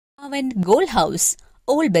Gold House,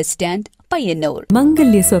 Old Bus Stand, Payyanur.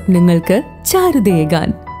 മംഗല്യ സ്വപ്നങ്ങൾക്ക് ചാരുതയേകാൻ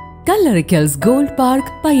Kallarickals gold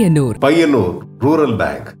park Payyanur. Payyanur rural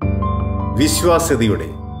bank വിശ്വാസ്യതയുടെ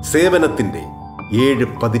സേവനത്തിന്റെ 7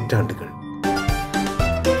 പതിറ്റാണ്ടുകൾ.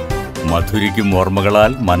 മധുരിക്കും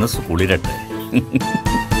ഓർമ്മകളാൽ മനസ്സ് കുളിരട്ടെ.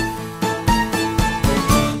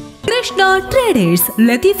 കൃഷ്ണ ട്രേഡേഴ്സ്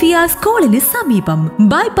ലത്തീഫിയ സ്കൂളിന് സമീപം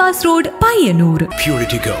bypass road Payyanur.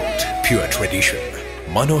 Purity Gold, pure tradition.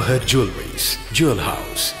 Manohar Jewelries, Jewel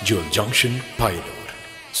House, Jewel Junction, Payyanur,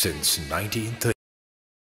 since 1930.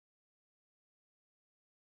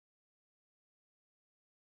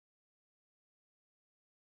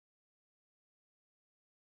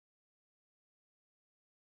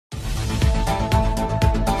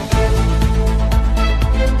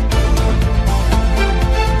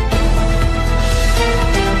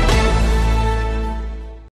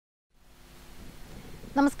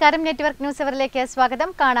 നമസ്കാരം. Network news അവറിലേക്ക് സ്വാഗതം.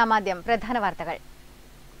 കാണാമാദ്യം പ്രധാന വാർത്തകൾ.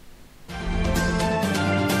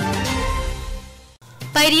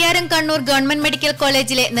 പരിയാരം കണ്ണൂർ ഗവൺമെന്റ് മെഡിക്കൽ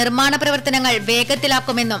കോളേജിലെ നിർമ്മാണ പ്രവർത്തനങ്ങൾ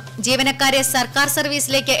വേഗത്തിലാക്കുമെന്നും ജീവനക്കാരെ സർക്കാർ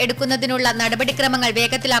സർവീസിലേക്ക് എടുക്കുന്നതിനുള്ള നടപടിക്രമങ്ങൾ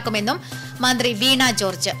വേഗത്തിലാക്കുമെന്നും മന്ത്രി വീണ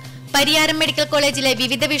ജോർജ്. പരിയാരം മെഡിക്കൽ കോളേജിലെ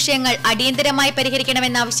വിവിധ വിഷയങ്ങൾ അടിയന്തരമായി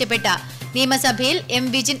പരിഹരിക്കണമെന്നാവശ്യപ്പെട്ട് നിയമസഭയിൽ എം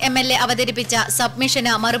വിജിൻ MLA അവതരിപ്പിച്ച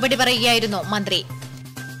സബ്മിഷന് മറുപടി പറയുകയായിരുന്നു മന്ത്രി.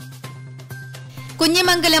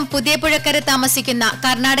 കുഞ്ഞിമംഗലം പുതിയപുഴക്കര താമസിക്കുന്ന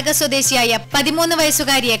കർണാടക സ്വദേശിയായ 13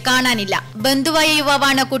 വയസ്സുകാരിയെ കാണാനില്ല. ബന്ധുവായ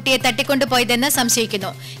യുവാവാണ് കുട്ടിയെ തട്ടിക്കൊണ്ടുപോയതെന്ന്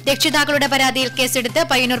സംശയിക്കുന്നു. രക്ഷിതാക്കളുടെ പരാതിയിൽ കേസെടുത്ത്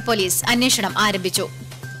പയ്യന്നൂർ പോലീസ് അന്വേഷണം ആരംഭിച്ചു.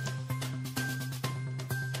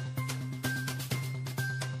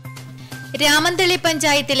 രാമന്തളി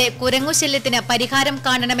പഞ്ചായത്തിലെ കുരങ്ങുശല്യത്തിന് പരിഹാരം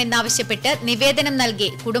കാണണമെന്നാവശ്യപ്പെട്ട് നിവേദനം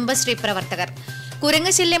നൽകി കുടുംബശ്രീ പ്രവർത്തകർ.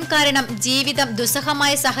 കുരങ്ങ് ശല്യം കാരണം ജീവിതം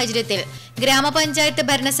ദുസ്സഹമായ സാഹചര്യത്തിൽ ഗ്രാമപഞ്ചായത്ത്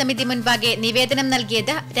ഭരണസമിതി മുൻപാകെ നിവേദനം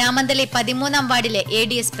നൽകിയത് രാമന്തളി 13ാം വാർഡിലെ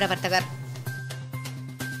ADS പ്രവർത്തകർ.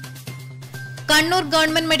 കണ്ണൂർ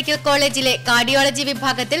ഗവൺമെന്റ് മെഡിക്കൽ കോളേജിലെ കാർഡിയോളജി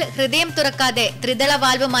വിഭാഗത്തിൽ ഹൃദയം തുറക്കാതെ ത്രിതള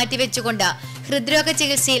വാൽവ് മാറ്റിവെച്ചുകൊണ്ട് ഹൃദ്രോഗ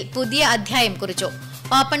ചികിത്സയിൽ പുതിയ അധ്യായം കുറിച്ചു.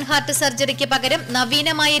 ഓപ്പൺ ഹാർട്ട് സർജറിക്ക് പകരം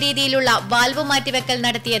നവീനമായ രീതിയിലുള്ള വാൽവ് മാറ്റിവെക്കൽ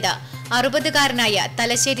നടത്തിയത് 60കാരനായ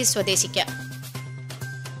തലശ്ശേരി സ്വദേശിക്ക്.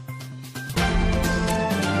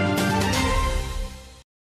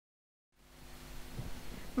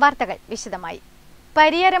 വാർത്തകൾ വിശദമായി.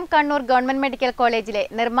 പരിയാരം കണ്ണൂർ ഗവൺമെന്റ് മെഡിക്കൽ കോളേജിലെ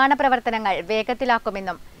നിർമ്മാണ പ്രവർത്തനങ്ങൾ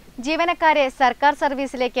വേഗത്തിലാക്കുമെന്നും ജീവനക്കാരെ സർക്കാർ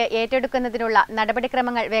സർവീസിലേക്ക് ഏറ്റെടുക്കുന്നതിനുള്ള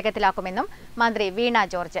നടപടിക്രമങ്ങൾ വേഗത്തിലാക്കുമെന്നും മന്ത്രി വീണ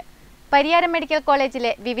ജോർജ്. പരിയാരം മെഡിക്കൽ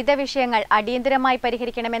കോളേജിലെ വിവിധ വിഷയങ്ങൾ അടിയന്തരമായി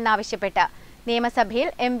പരിഹരിക്കണമെന്നാവശ്യപ്പെട്ട് നിയമസഭയിൽ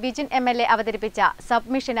എം വിജിൻ MLA അവതരിപ്പിച്ച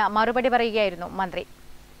സബ്മിഷന് മറുപടി പറയുകയായിരുന്നു മന്ത്രി.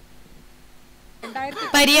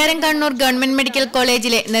 പരിയാരം കണ്ണൂർ ഗവൺമെന്റ് മെഡിക്കൽ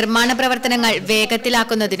കോളേജിലെ നിർമ്മാണ പ്രവർത്തനങ്ങൾ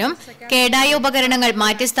വേഗത്തിലാക്കുന്നതിനും കേടായ ഉപകരണങ്ങൾ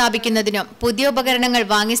മാറ്റി സ്ഥാപിക്കുന്നതിനും പുതിയ ഉപകരണങ്ങൾ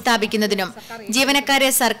വാങ്ങി സ്ഥാപിക്കുന്നതിനും ജീവനക്കാരെ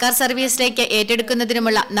സർക്കാർ സർവീസിലേക്ക്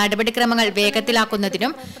ഏറ്റെടുക്കുന്നതിനുമുള്ള നടപടിക്രമങ്ങൾ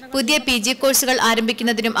വേഗത്തിലാക്കുന്നതിനും പുതിയ PG കോഴ്സുകൾ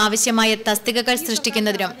ആരംഭിക്കുന്നതിനും ആവശ്യമായ തസ്തികകൾ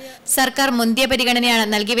സൃഷ്ടിക്കുന്നതിനും സർക്കാർ മുന്തിയ പരിഗണനയാണ്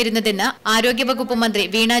നൽകി വരുന്നതെന്ന് ആരോഗ്യവകുപ്പ് മന്ത്രി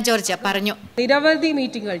വീണ ജോർജ് പറഞ്ഞു. നിരവധി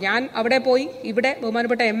മീറ്റിംഗുകൾ ഞാൻ അവിടെ പോയി ഇവിടെ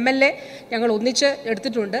ബഹുമാനപ്പെട്ട MLA ഞങ്ങൾ ഒന്നിച്ച്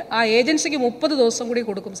എടുത്തിട്ടുണ്ട്. ആ ഏജൻസിക്ക് 30 ദിവസം കൂടി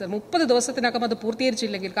കൊടുക്കും സർ. 30 ദിവസത്തിനകം അത്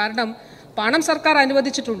പൂർത്തീകരിച്ചില്ലെങ്കിൽ, കാരണം പണം സർക്കാർ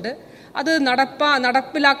അനുവദിച്ചിട്ടുണ്ട്, അത്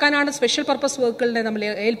നടപ്പിലാക്കാനാണ് സ്പെഷ്യൽ പർപ്പസ് വർക്കുകളിനെ നമ്മൾ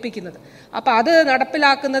ഏൽപ്പിക്കുന്നത്. അപ്പോൾ അത്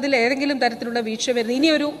നടപ്പിലാക്കുന്നതിൽ ഏതെങ്കിലും തരത്തിലുള്ള വീഴ്ച വരുന്നത്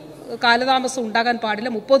ഇനിയൊരു കാലതാമസം ഉണ്ടാകാൻ പാടില്ല.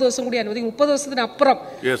 30 ദിവസം കൂടി അനുവദിക്കും. 30 ദിവസത്തിനപ്പുറം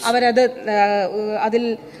അവരത് അതിൽ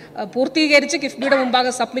പൂർത്തീകരിച്ച് കിഫ്ബിയുടെ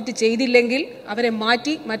മുമ്പാകെ സബ്മിറ്റ് ചെയ്തില്ലെങ്കിൽ അവരെ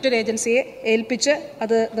മാറ്റി മറ്റൊരു ഏജൻസിയെ ഏൽപ്പിച്ച്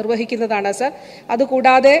അത് നിർവഹിക്കുന്നതാണ് സർ.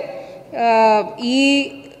 അതുകൂടാതെ ഈ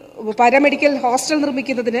പാരാമെഡിക്കൽ ഹോസ്റ്റൽ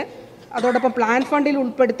നിർമ്മിക്കുന്നതിന് അതോടൊപ്പം പ്ലാൻ ഫണ്ടിൽ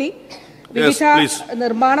ഉൾപ്പെടുത്തി വിവിധ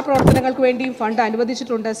നിർമ്മാണ പ്രവർത്തനങ്ങൾക്ക് വേണ്ടിയും ഫണ്ട്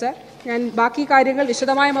അനുവദിച്ചിട്ടുണ്ട് സർ. ഞാൻ ബാക്കി കാര്യങ്ങൾ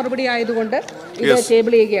വിശദമായ മറുപടി ആയതുകൊണ്ട് ഇത്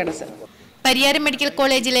ടേബിൾ ചെയ്യുകയാണ് സർ. പരിയാരം മെഡിക്കൽ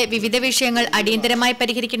കോളേജിലെ വിവിധ വിഷയങ്ങൾ അടിയന്തരമായി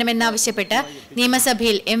പരിഹരിക്കണമെന്നാവശ്യപ്പെട്ട്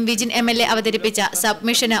നിയമസഭയിൽ എം വിജിൻ MLA അവതരിപ്പിച്ച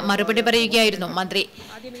സബ്മിഷന് മറുപടി പറയുകയായിരുന്നു മന്ത്രി.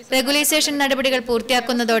 റെഗുലൈസേഷൻ നടപടികൾ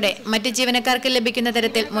പൂർത്തിയാക്കുന്നതോടെ മറ്റ് ജീവനക്കാർക്ക് ലഭിക്കുന്ന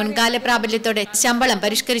തരത്തിൽ മുൻകാല പ്രാബല്യത്തോടെ ശമ്പളം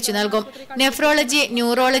പരിഷ്കരിച്ചു നൽകും. Nephrology,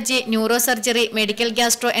 neurology, neuro surgery, medical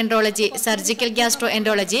gastro enterology, surgical gastro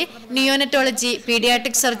enterology, നിയോനറ്റോളജി,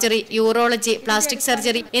 paediatric surgery, urology, plastic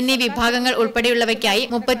surgery എന്നീ വിഭാഗങ്ങൾ ഉൾപ്പെടെയുള്ളവയ്ക്കായി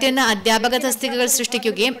 31 അധ്യാപക തസ്തികകൾ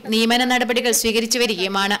സൃഷ്ടിക്കുകയും നിയമന നടപടികൾ സ്വീകരിച്ചു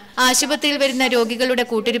വരികയുമാണ്. ആശുപത്രിയിൽ വരുന്ന രോഗികളുടെ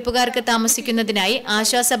കൂട്ടിരിപ്പുകാർക്ക് താമസിക്കുന്നതിനായി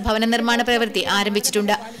ആശ്വാസ ഭവന നിർമ്മാണ പ്രവൃത്തി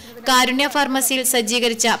ആരംഭിച്ചിട്ടുണ്ട്. കാരുണ്യ ഫാർമസിയിൽ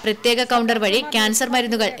സജ്ജീകരിച്ച പ്രത്യേക കൗണ്ടർ വഴി ക്യാൻസർ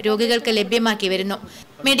മരുന്നുകൾ രോഗികൾക്ക് ലഭ്യമാക്കി വരുന്നു.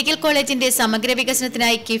 മെഡിക്കൽ കോളേജിന്റെ സമഗ്ര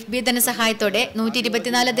വികസനത്തിനായി കിഫ്ബി ധനസഹായത്തോടെ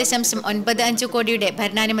 124.95 കോടിയുടെ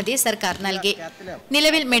ഭരണാനുമതി സർക്കാർ നൽകി.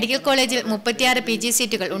 നിലവിൽ മെഡിക്കൽ കോളേജിൽ 36 PG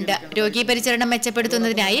സീറ്റുകൾ ഉണ്ട്. രോഗീ പരിചരണം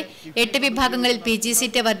മെച്ചപ്പെടുത്തുന്നതിനായി 8 വിഭാഗങ്ങളിൽ PG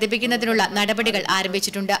സീറ്റ് വർദ്ധിപ്പിക്കുന്നതിനുള്ള നടപടികൾ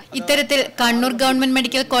ആരംഭിച്ചിട്ടുണ്ട്. ഇത്തരത്തിൽ കണ്ണൂർ ഗവൺമെന്റ്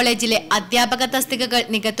മെഡിക്കൽ കോളേജിലെ അധ്യാപക തസ്തികകൾ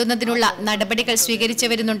നികത്തുന്നതിനുള്ള നടപടികൾ സ്വീകരിച്ചു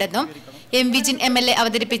വരുന്നുണ്ടെന്നും എം വിജിൻ MLA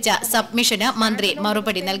അവതരിപ്പിച്ച സബ്മിഷന് മന്ത്രി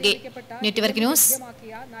മറുപടി നൽകി. നെറ്റ്വർക്ക് ന്യൂസ്,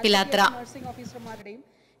 പിലാത്ര.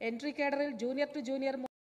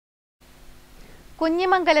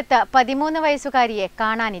 കുഞ്ഞിമംഗലത്ത് 13 വയസ്സുകാരിയെ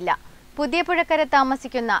കാണാനില്ല. പുതിയ പുഴക്കര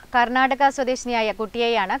താമസിക്കുന്ന കർണാടക സ്വദേശിനിയായ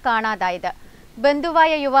കുട്ടിയെയാണ് കാണാതായത്.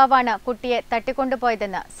 ബന്ധുവായ യുവാവാണ് കുട്ടിയെ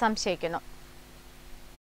തട്ടിക്കൊണ്ടുപോയതെന്ന് സംശയിക്കുന്നു.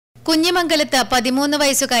 കുഞ്ഞിമംഗലത്ത് 13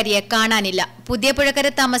 വയസ്സുകാരിയെ കാണാനില്ല. പുതിയ പുഴക്കര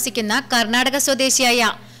താമസിക്കുന്ന കർണാടക സ്വദേശിയായ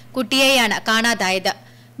കുട്ടിയെയാണ് കാണാതായത്.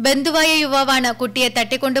 ബന്ധുവായ യുവാവാണ് കുട്ടിയെ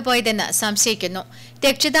തട്ടിക്കൊണ്ടുപോയതെന്ന് സംശയിക്കുന്നു.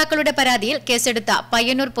 രക്ഷിതാക്കളുടെ പരാതിയിൽ കേസെടുത്ത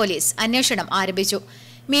പയ്യന്നൂർ പോലീസ് അന്വേഷണം ആരംഭിച്ചു.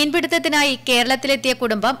 മീൻപിടുത്തത്തിനായി കേരളത്തിലെത്തിയ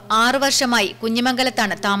കുടുംബം 6 വർഷമായി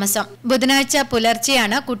കുഞ്ഞിമംഗലത്താണ് താമസം. ബുധനാഴ്ച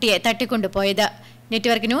പുലർച്ചെയാണ് കുട്ടിയെ തട്ടിക്കൊണ്ടുപോയത്.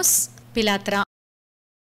 നെറ്റ്വർക്ക് ന്യൂസ്, പിലാത്ര.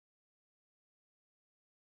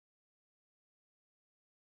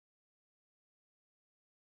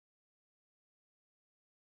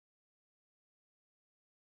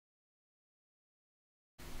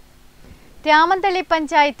 രാമന്തളി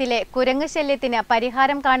പഞ്ചായത്തിലെ കുരങ്ങ് ശല്യത്തിന്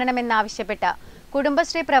പരിഹാരം കാണണമെന്നാവശ്യപ്പെട്ട്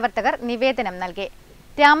കുടുംബശ്രീ പ്രവർത്തകർ നിവേദനം നൽകി.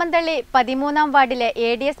 രാമന്തളി 13-ാം വാർഡിലെ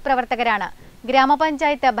ADS പ്രവർത്തകരാണ്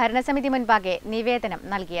ഗ്രാമപഞ്ചായത്ത് ഭരണസമിതി മുൻപാകെ നിവേദനം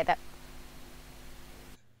നൽകിയത്.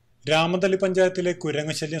 രാമന്തളി പഞ്ചായത്തിലെ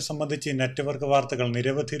കുരങ്ങ് ശല്യം സംബന്ധിച്ച് നെറ്റ്വർക്ക് വാർത്തകൾ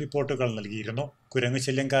നിരവധി റിപ്പോർട്ടുകൾ നൽകിയിരുന്നു. കുരങ്ങ്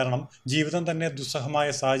ശല്യം കാരണം ജീവിതം തന്നെ ദുസ്സഹമായ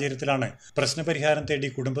സാഹചര്യത്തിലാണ് പ്രശ്നപരിഹാരം തേടി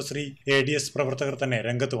കുടുംബശ്രീ ADS പ്രവർത്തകർ തന്നെ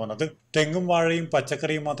രംഗത്ത് വന്നത്. തെങ്ങും വാഴയും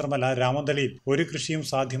പച്ചക്കറിയും മാത്രമല്ല രാമന്തളിയിൽ ഒരു കൃഷിയും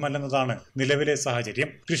സാധ്യമല്ലെന്നതാണ് നിലവിലെ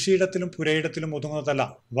സാഹചര്യം. കൃഷിയിടത്തിലും പുരയിടത്തിലും ഒതുങ്ങുന്നതല്ല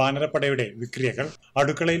വാനരപ്പടയുടെ വിക്രിയകൾ.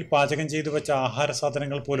 അടുക്കളയിൽ പാചകം ചെയ്തു വെച്ച ആഹാര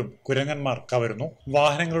സാധനങ്ങൾ പോലും കുരങ്ങന്മാർ കവരുന്നു.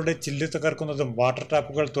 വാഹനങ്ങളുടെ ചില്ല് തകർക്കുന്നതും വാട്ടർ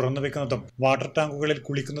ടാപ്പുകൾ തുറന്നു വെക്കുന്നതും വാട്ടർ ടാങ്കുകളിൽ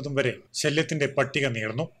കുളിക്കുന്നതും വരെ ശല്യത്തിന്റെ പട്ടിക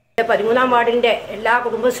നീളുന്നു. 13-ാം വാർഡിന്റെ എല്ലാ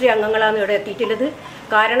കുടുംബശ്രീ അംഗങ്ങളാണ് ഇവിടെ എത്തിയിട്ടുള്ളത്.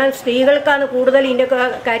 കാരണം സ്ത്രീകൾക്കാണ് കൂടുതൽ ഇതിന്റെ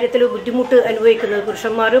കാര്യത്തിൽ ബുദ്ധിമുട്ട് അനുഭവിക്കുന്നത്.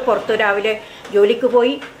 പുരുഷന്മാർ പുറത്ത് രാവിലെ ജോലിക്ക്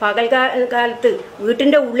പോയി പകൽക്കാലത്ത്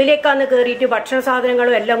വീട്ടിന്റെ ഉള്ളിലേക്കാണ് കയറിയിട്ട് ഭക്ഷണ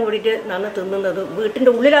സാധനങ്ങളും എല്ലാം കൂടിയിട്ട് നന്ന് തിന്നുന്നത്.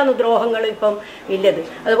 വീട്ടിന്റെ ഉള്ളിലാണ് ദ്രോഹങ്ങൾ ഇപ്പം ഇല്ലത്.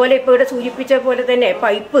 അതുപോലെ ഇപ്പോൾ ഇവിടെ സൂചിപ്പിച്ച പോലെ തന്നെ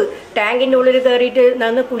പൈപ്പ് ടാങ്കിന്റെ ഉള്ളിൽ കയറിയിട്ട്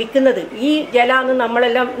നന്ന് കുളിക്കുന്നത്. ഈ ജലമാണ്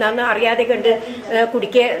നമ്മളെല്ലാം നന്ന് അറിയാതെ കണ്ട്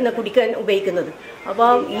കുടിക്കാൻ ഉപയോഗിക്കുന്നത്.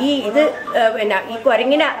 അപ്പം ഇത് പിന്നെ ഈ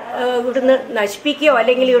കുരങ്ങിനെ ഇവിടുന്ന് നശിപ്പിക്കുകയോ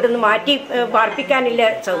അല്ലെങ്കിൽ ഇവിടുന്ന് മാറ്റി പാർപ്പിക്കാനില്ല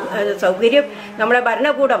സൗകര്യം നമ്മളെ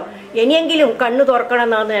ഭരണകൂടം ഇനിയെങ്കിലും കണ്ണു തുറക്കണം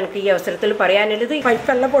എന്നാണ് എനിക്ക് ഈ അവസരത്തിൽ പറയാനുള്ളത്.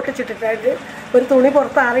 പൈപ്പെല്ലാം പൊട്ടിച്ചിട്ടിട്ടായിട്ട് ഒരു തുണി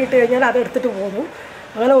പുറത്ത് ആറിയിട്ട് കഴിഞ്ഞാൽ അത് എടുത്തിട്ട് പോകുന്നു.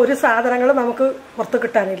 അങ്ങനെ ഒരു സാധനങ്ങൾ നമുക്ക് പുറത്ത്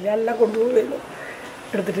കിട്ടാനില്ല. എല്ലാം കൊണ്ടുപോകുന്നു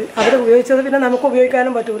എടുത്തിട്ട്. അവർ ഉപയോഗിച്ചത് പിന്നെ നമുക്ക്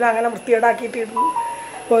ഉപയോഗിക്കാനും പറ്റൂല. അങ്ങനെ വൃത്തികേടാക്കിയിട്ടിരുന്നു.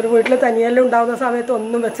 ഒരു വീട്ടിൽ തനിയെല്ലാം ഉണ്ടാകുന്ന സമയത്ത്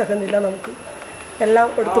ഒന്നും വെച്ചേക്കുന്നില്ല. നമുക്ക് എല്ലാം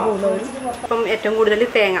എടുത്തു പോകുന്നവർ. ഇപ്പം ഏറ്റവും കൂടുതൽ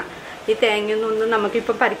ഈ തേങ്ങയൊന്നും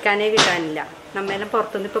നമുക്കിപ്പം പറിക്കാനേ കിട്ടാനില്ല. നമ്മളെല്ലാം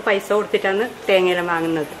പുറത്തുനിന്ന് ഇപ്പോൾ പൈസ കൊടുത്തിട്ടാണ് തേങ്ങയെല്ലാം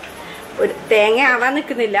വാങ്ങുന്നത്. ഒരു തേങ്ങ ആവാൻ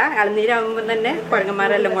നിൽക്കുന്നില്ല. ഇളനീരാകുമ്പോൾ തന്നെ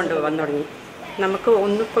കുരങ്ങന്മാരെല്ലാം കൊണ്ടുപോകാൻ തുടങ്ങി. നമുക്ക്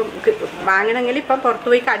ഒന്നിപ്പം വാങ്ങണമെങ്കിൽ ഇപ്പം പുറത്തു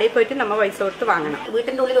പോയി കടയിൽ പോയിട്ട് നമ്മൾ പൈസ കൊടുത്ത് വാങ്ങണം.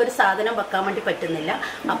 വീട്ടിൻ്റെ ഉള്ളിൽ ഒരു സാധനം വെക്കാൻ വേണ്ടി പറ്റുന്നില്ല.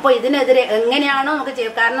 അപ്പോൾ ഇതിനെതിരെ എങ്ങനെയാണോ നമുക്ക്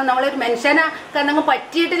ചെയ്യുക. കാരണം നമ്മളൊരു മനുഷ്യനെ എന്തെങ്കിലും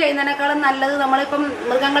പറ്റിയിട്ട് ചെയ്യുന്നതിനേക്കാളും നല്ലത് നമ്മളിപ്പം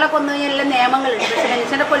മൃഗങ്ങളെ കൊന്നു കഴിഞ്ഞാൽ നിയമങ്ങളുണ്ട്. പക്ഷെ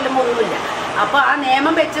മനുഷ്യനെ കൊല്ലുമ്പോൾ ഒന്നുമില്ല. അപ്പോൾ ആ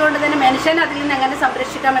നിയമം വെച്ചുകൊണ്ട് തന്നെ മനുഷ്യനെ അതിൽ നിന്ന് എങ്ങനെ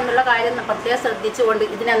സംരക്ഷിക്കാം എന്നുള്ള കാര്യം പ്രത്യേകം ശ്രദ്ധിച്ചുകൊണ്ട്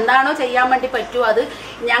ഇതിനെന്താണോ ചെയ്യാൻ വേണ്ടി പറ്റുമോ അത്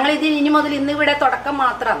ഞങ്ങളിതിന് ഇനി മുതൽ ഇന്നിവിടെ തുടക്കം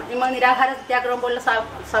മാത്രമാണ്. നമ്മൾ നിരാഹാര സത്യാഗ്രഹം പോലുള്ള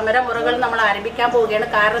സമരമുറകൾ നമ്മൾ ആരംഭിക്കാൻ പോവുകയാണ്.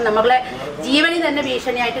 കാരണം നമ്മളെ ജീവനി തന്നെ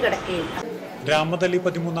ഭീഷണിയായിട്ട് കിടക്കുകയില്ല. രാമന്തളി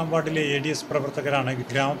 13-ാം വാർഡിലെ ADS പ്രവർത്തകരാണ്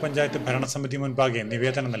ഗ്രാമപഞ്ചായത്ത് ഭരണസമിതി മുൻപാകെ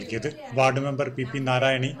നിവേദനം നൽകിയത്. Ward member PP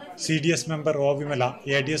Narayani, CDS member O Vimala,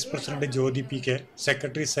 ADS president ജ്യോതി PK,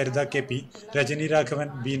 secretary Saritha KP, Rajani Raghavan,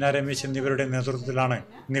 Beena Ramesh എന്നിവരുടെ നേതൃത്വത്തിലാണ്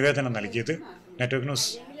നിവേദനം നൽകിയത്. Network news,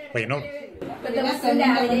 Payyanur.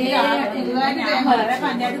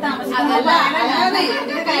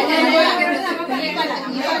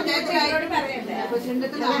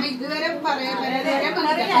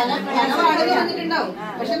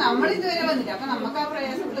 പക്ഷെ നമ്മൾ ഇതുവരെ വന്നില്ല. അപ്പൊ നമുക്ക് ആ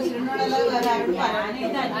പ്രയാസം പ്രസിഡന്റിനോടല്ലാതെ വേറെ ആരോട്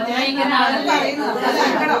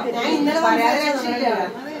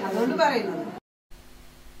അതുകൊണ്ട് പറയുന്നത്.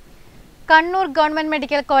 കണ്ണൂർ ഗവൺമെന്റ്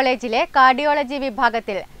മെഡിക്കൽ കോളേജിലെ കാർഡിയോളജി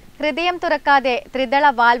വിഭാഗത്തിൽ ഹൃദയം തുറക്കാതെ ത്രിദള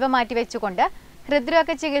വാൽവ് മാറ്റിവെച്ചുകൊണ്ട്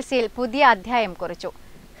ഹൃദ്രോഗ ചികിത്സയിൽ പുതിയ അധ്യായം കുറിച്ചു.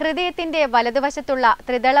 ഹൃദയത്തിന്റെ വലതുവശത്തുള്ള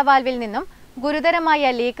ത്രിദള വാൽവിൽ നിന്നും ഗുരുതരമായ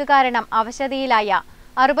ലീക്ക് കാരണം അവശതയിലായ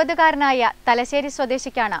 60-കാരനായ തലശ്ശേരി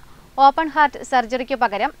സ്വദേശിക്കാണ് ഓപ്പൺ ഹാർട്ട് സർജറിക്കു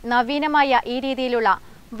പകരം നവീനമായ ഈ രീതിയിലുള്ള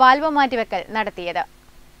വാൽവ് മാറ്റിവെക്കൽ നടത്തിയത്.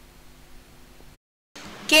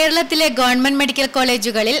 കേരളത്തിലെ ഗവൺമെന്റ് മെഡിക്കൽ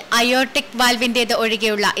കോളേജുകളിൽ അയോർട്ടിക് വാൽവിന്റേത്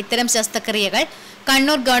ഒഴികെയുള്ള ഇത്തരം ശസ്ത്രക്രിയകൾ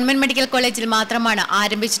കണ്ണൂർ ഗവൺമെന്റ് മെഡിക്കൽ കോളേജിൽ മാത്രമാണ്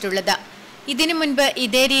ആരംഭിച്ചിട്ടുള്ളത്. ഇതിനു മുൻപ്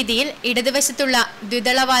ഇതേ രീതിയിൽ ഇടതുവശത്തുള്ള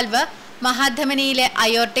ദ്വിതള വാൽവ്, മഹാധമനിയിലെ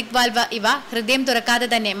അയോർട്ടിക് വാൽവ് ഇവ ഹൃദയം തുറക്കാതെ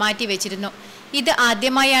തന്നെ മാറ്റിവെച്ചിരുന്നു. ഇത്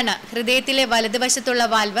ആദ്യമായാണ് ഹൃദയത്തിലെ വലതുവശത്തുള്ള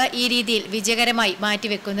വാൽവ് ഈ രീതിയിൽ വിജയകരമായി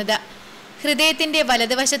മാറ്റിവെക്കുന്നത്. ഹൃദയത്തിന്റെ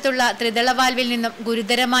വലതുവശത്തുള്ള ത്രിതള വാൽവിൽ നിന്നും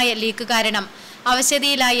ഗുരുതരമായ ലീക്ക് കാരണം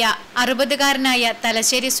അവശതയിലായ 60-കാരനായ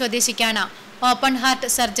തലശ്ശേരി സ്വദേശിക്കാണ് ഓപ്പൺ ഹാർട്ട്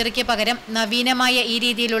സർജറിക്ക് പകരം നവീനമായ ഈ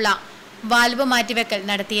രീതിയിലുള്ള വാൽവ് മാറ്റിവെക്കൽ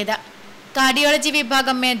നടത്തിയത്. കാർഡിയോളജി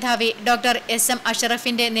വിഭാഗം മേധാവി ഡോക്ടർ SM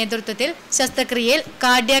അഷറഫിന്റെ നേതൃത്വത്തിൽ ശസ്ത്രക്രിയയിൽ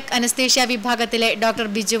കാർഡിയാക് അനസ്തേഷ്യ വിഭാഗത്തിലെ ഡോക്ടർ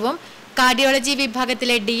ബിജുവും കാർഡിയോളജി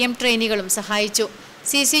വിഭാഗത്തിലെ DM ട്രെയിനികളും സഹായിച്ചു.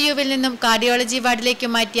 CCUവിൽ നിന്നും കാർഡിയോളജി വാർഡിലേക്ക്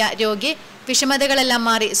മാറ്റിയ രോഗി വിഷമതകളെല്ലാം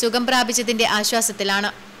മാറി സുഖം പ്രാപിച്ചതിന്റെ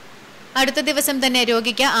ആശ്വാസത്തിലാണ്. അടുത്ത ദിവസം തന്നെ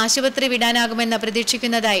രോഗിക്ക് ആശുപത്രി വിടാനാകുമെന്ന്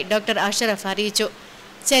പ്രതീക്ഷിക്കുന്നതായി ഡോക്ടർ അഷറഫ് അറിയിച്ചു.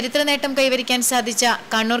 ചരിത്ര നേട്ടം കൈവരിക്കാൻ സാധിച്ച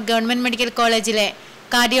കണ്ണൂർ ഗവൺമെന്റ് മെഡിക്കൽ കോളേജിലെ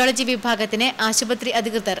കാർഡിയോളജി വിഭാഗത്തിനെ ആശുപത്രി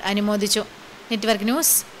അധികൃതർ അനുമോദിച്ചു. നെറ്റ്വർക്ക്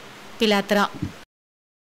ന്യൂസ്, പിലാത്ര.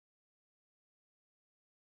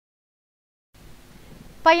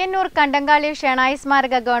 പയ്യന്നൂർ കണ്ടങ്കാളി ഷെണായി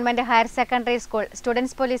സ്മാരക government higher secondary school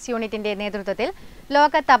students police യൂണിറ്റിന്റെ നേതൃത്വത്തിൽ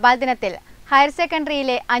ലോക തപാൽ ദിനത്തിൽ ഹയർ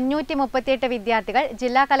സെക്കൻഡറിയിലെ 538 വിദ്യാർത്ഥികൾ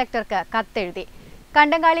ജില്ലാ കളക്ടർക്ക് കത്തെഴുതി.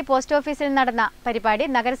 കണ്ടങ്കാളി പോസ്റ്റ് ഓഫീസിൽ നടന്ന പരിപാടി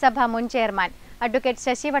നഗരസഭാ മുൻ ചെയർമാൻ അഡ്വക്കേറ്റ്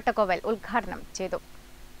ശശി വട്ടക്കോവൽ ഉദ്ഘാടനം ചെയ്തു.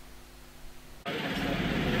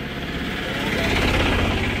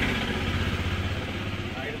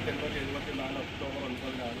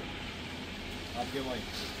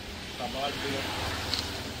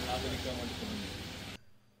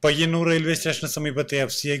 പയ്യന്നൂർ റെയിൽവേ സ്റ്റേഷന് സമീപത്തെ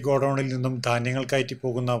FCI ഗോഡൌണിൽ നിന്നും ധാന്യങ്ങൾ കയറ്റി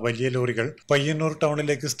പോകുന്ന വലിയ ലോറികൾ പയ്യന്നൂർ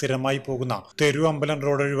ടൗണിലേക്ക് സ്ഥിരമായി പോകുന്ന തെരു അമ്പലം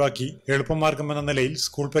റോഡ് ഒഴിവാക്കി എളുപ്പമാർഗമെന്ന നിലയിൽ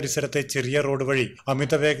സ്കൂൾ പരിസരത്തെ ചെറിയ റോഡ് വഴി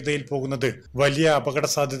അമിത വേഗതയിൽ പോകുന്നത് വലിയ അപകട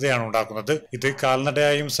സാധ്യതയാണ് ഉണ്ടാക്കുന്നത്. ഇത്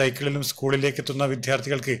കാൽനടയായും സൈക്കിളിലും സ്കൂളിലേക്ക് എത്തുന്ന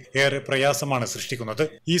വിദ്യാർത്ഥികൾക്ക് ഏറെ പ്രയാസമാണ് സൃഷ്ടിക്കുന്നത്.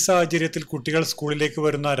 ഈ സാഹചര്യത്തിൽ കുട്ടികൾ സ്കൂളിലേക്ക്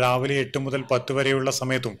വരുന്ന രാവിലെ 8 മുതൽ 10 വരെയുള്ള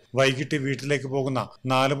സമയത്തും വൈകിട്ട് വീട്ടിലേക്ക് പോകുന്ന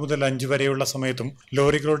 4 മുതൽ 5 വരെയുള്ള സമയത്തും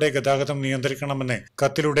ലോറികളുടെ ഗതാഗതം നിയന്ത്രിക്കണമെന്ന്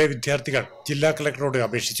കത്തിൽ വിദ്യാർത്ഥികൾ ജില്ലാ കളക്ടറോട്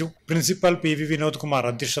അപേക്ഷിച്ചു. പ്രിൻസിപ്പൽ PV വിനോദ് കുമാർ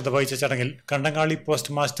അധ്യക്ഷത വഹിച്ച ചടങ്ങിൽ Kandangali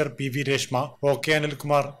post master PV Reshma, OK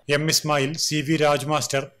Anilkumar, M Ismail, CV Raj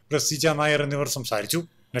master, പ്രസിജ Nair എന്നിവർ സംസാരിച്ചു.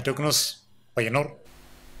 Network news, Payyanur.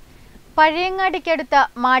 പഴയങ്ങാടിക്കടുത്ത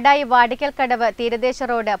മാടായി വാടിക്കൽ കടവ് തീരദേശ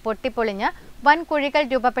റോഡ് പൊട്ടിപ്പൊളിഞ്ഞ് വൻ കുഴികൾ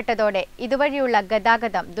രൂപപ്പെട്ടതോടെ ഇതുവഴിയുള്ള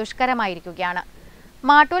ഗതാഗതം ദുഷ്കരമായിരിക്കുകയാണ്.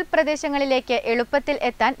 മാട്ടൂൽ പ്രദേശങ്ങളിലേക്ക് എളുപ്പത്തിൽ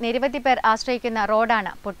എത്താൻ നിരവധി പേർ ആശ്രയിക്കുന്ന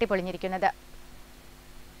റോഡാണ് പൊട്ടിപ്പൊളിഞ്ഞിരിക്കുന്നത്.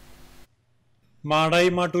 മാടായി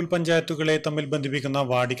മാട്ടൂൽ പഞ്ചായത്തുകളെ തമ്മിൽ ബന്ധിപ്പിക്കുന്ന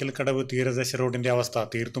വാടിക്കൽ കടവ് തീരദേശ റോഡിന്റെ അവസ്ഥ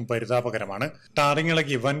തീർത്തും പരിതാപകരമാണ്. ടാറിംഗ്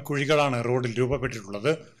ഇളകി വൻ കുഴികളാണ് റോഡിൽ രൂപപ്പെട്ടിട്ടുള്ളത്.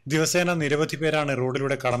 ദിവസേന നിരവധി പേരാണ്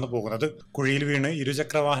റോഡിലൂടെ കടന്നു പോകുന്നത്. കുഴിയിൽ വീണ്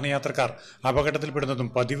ഇരുചക്ര വാഹന യാത്രക്കാർ അപകടത്തിൽപ്പെടുന്നതും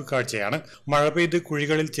പതിവ് കാഴ്ചയാണ്. മഴ പെയ്ത്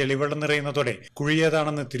കുഴികളിൽ ചെളിവെള്ളം നിറയുന്നതോടെ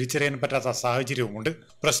കുഴിയേതാണെന്ന് തിരിച്ചറിയാൻ പറ്റാത്ത സാഹചര്യവുമുണ്ട്.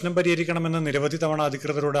 പ്രശ്നം പരിഹരിക്കണമെന്ന് നിരവധി തവണ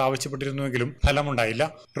അധികൃതരോട് ആവശ്യപ്പെട്ടിരുന്നുവെങ്കിലും ഫലമുണ്ടായില്ല.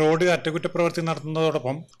 റോഡ് അറ്റകുറ്റപ്രവൃത്തി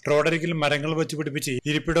നടത്തുന്നതോടൊപ്പം റോഡരികിൽ മരങ്ങൾ വെച്ചുപിടിപ്പിച്ച്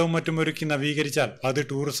ഇരിപ്പിടവും മറ്റും ഒരുക്കി നവീകരിച്ചു അത്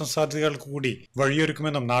ടൂറിസം സാധ്യതകൾക്ക് കൂടി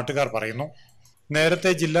വഴിയൊരുക്കുമെന്നും നാട്ടുകാർ പറയുന്നു.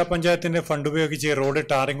 നേരത്തെ ജില്ലാ പഞ്ചായത്തിന്റെ ഫണ്ട് ഉപയോഗിച്ച് റോഡ്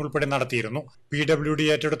ടാറിംഗ് ഉൾപ്പെടെ നടത്തിയിരുന്നു. PWD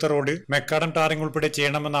ഏറ്റെടുത്ത റോഡ് മെക്കാഡം ടാറിംഗ് ഉൾപ്പെടെ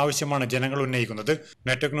ചെയ്യണമെന്ന ആവശ്യമാണ് ജനങ്ങൾ ഉന്നയിക്കുന്നത്.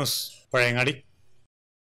 Network news, Pazhayangadi.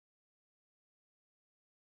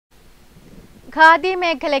 ഖാദി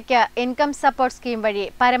മേഖലയ്ക്ക് ഇൻകം സപ്പോർട്ട് സ്കീം വഴി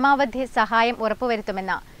പരമാവധി സഹായം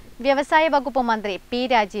ഉറപ്പുവരുത്തുമെന്ന് വ്യവസായ വകുപ്പ് മന്ത്രി P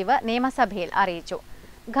രാജീവ് നിയമസഭയിൽ അറിയിച്ചു.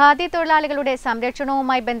 ഖാദി തൊഴിലാളികളുടെ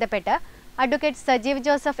സംരക്ഷണവുമായി ബന്ധപ്പെട്ട് അഡ്വക്കേറ്റ് സജീവ്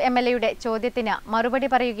ജോസഫ് MLA യുടെ ചോദ്യത്തിന് മറുപടി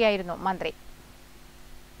പറയുകയായിരുന്നു മന്ത്രി.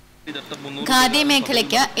 ഖാദി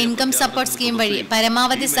മേഖലയ്ക്ക് ഇൻകം സപ്പോർട്ട് സ്കീം വഴി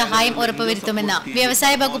പരമാവധി സഹായം ഉറപ്പുവരുത്തുമെന്ന്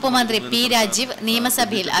വ്യവസായ വകുപ്പ് മന്ത്രി P രാജീവ്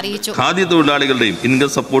നിയമസഭയിൽ അറിയിച്ചു. ഖാദി തൊഴിലാളികളുടെയും ഇൻകം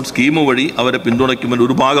സപ്പോർട്ട് സ്കീം വഴി അവരെ പിന്തുണയ്ക്കുമെന്ന്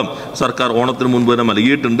ഒരു ഭാഗം സർക്കാർ ഓണത്തിന് മുൻപ് തന്നെ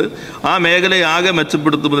നൽകിയിട്ടുണ്ട്. ആ മേഖലയാകെ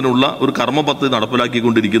മെച്ചപ്പെടുത്തുന്നതിനുള്ള ഒരു കർമ്മ പദ്ധതി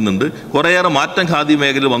നടപ്പിലാക്കിക്കൊണ്ടിരിക്കുന്നുണ്ട്. കുറേയേറെ മാറ്റം ഖാദി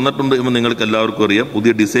മേഖലയിൽ വന്നിട്ടുണ്ട് എന്ന് നിങ്ങൾക്ക് എല്ലാവർക്കും അറിയാം.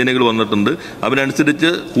 പുതിയ ഡിസൈനുകൾ വന്നിട്ടുണ്ട്.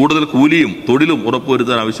 അതിനനുസരിച്ച് കൂടുതൽ കൂലിയും തൊഴിലും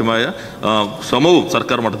ഉറപ്പുവരുത്താൻ ആവശ്യമായ ശ്രമവും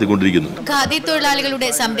സർക്കാർ നടത്തിക്കൊണ്ടിരിക്കുന്നു. ഖാദി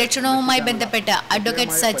തൊഴിലാളികളുടെ സംരക്ഷണവുമായി ബന്ധപ്പെട്ട്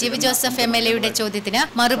അഡ്വക്കേറ്റ് സജീവ് ജോസഫ് MLA യുടെ ചോദ്യത്തിന്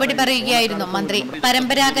മറുപടി പറയുകയായിരുന്നു മന്ത്രി.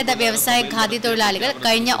 പരമ്പരാഗത വ്യവസായ ഖാദി തൊഴിലാളികൾ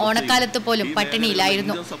കഴിഞ്ഞ ഓണക്കാലത്ത് പോലും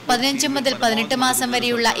പട്ടിണിയിലായിരുന്നു. 15 മുതൽ 18 മാസം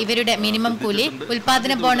വരെയുള്ള ഇവരുടെ മിനിമം കൂലി,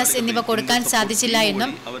 ഉൽപാദന ബോണസ് എന്നിവ കൊടുക്കാൻ സാധിച്ചില്ല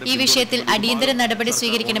എന്നും ഈ വിഷയത്തിൽ അടിയന്തര നടപടി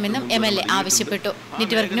സ്വീകരിക്കണമെന്നും MLA ആവശ്യപ്പെട്ടു.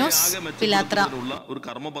 നെറ്റ്വർക്ക് ന്യൂസ്, പിലാത്ര.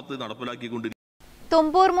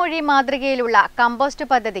 തുമ്പൂർ മൊഴി മാതൃകയിലുള്ള കമ്പോസ്റ്റ്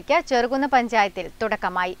പദ്ധതിക്ക് ചെറുകുന്ന് പഞ്ചായത്തിൽ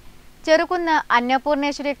തുടക്കമായി. ചെറുകുന്ന്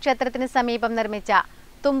അന്നപൂർണേശ്വരി ക്ഷേത്രത്തിന് സമീപം നിർമ്മിച്ച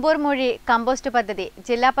തുമ്പൂർ മൊഴി കമ്പോസ്റ്റ് പദ്ധതി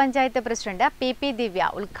ജില്ലാ പഞ്ചായത്ത് പ്രസിഡന്റ് PP ദിവ്യ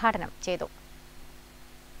ഉദ്ഘാടനം ചെയ്തു.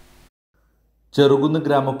 ചെറുകുന്ന്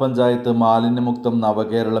ഗ്രാമപഞ്ചായത്ത് മാലിന്യമുക്തം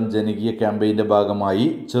നവകേരളം ജനകീയ ക്യാമ്പയിന്റെ ഭാഗമായി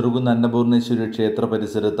ചെറുകുന്ന് അന്നപൂർണേശ്വരി ക്ഷേത്ര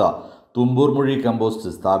പരിസരത്ത് തുമ്പൂർമുഴി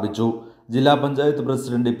കമ്പോസ്റ്റ് സ്ഥാപിച്ചു. ജില്ലാ പഞ്ചായത്ത്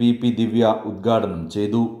പ്രസിഡന്റ് പി ദിവ്യ ഉദ്ഘാടനം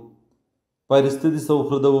ചെയ്തു. പരിസ്ഥിതി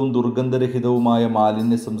സൗഹൃദവും ദുർഗന്ധരഹിതവുമായ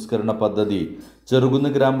മാലിന്യ സംസ്കരണ പദ്ധതി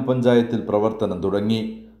ചെറുകുന്ന് ഗ്രാമപഞ്ചായത്തിൽ പ്രവർത്തനം തുടങ്ങി.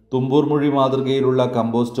 തുമ്പൂർമുഴി മാതൃകയിലുള്ള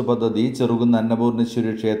കമ്പോസ്റ്റ് പദ്ധതി ചെറുകുന്ന്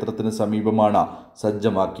അന്നപൂർണേശ്വരി ക്ഷേത്രത്തിന് സമീപമാണ്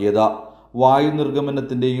സജ്ജമാക്കിയത്. വായു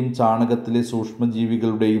നിർഗമനത്തിന്റെയും ചാണകത്തിലെ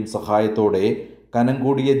സൂക്ഷ്മജീവികളുടെയും സഹായത്തോടെ കനം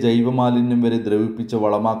കൂടിയ ജൈവമാലിന്യം വരെ ദ്രവിപ്പിച്ച്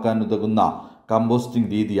വളമാക്കാനുതകുന്ന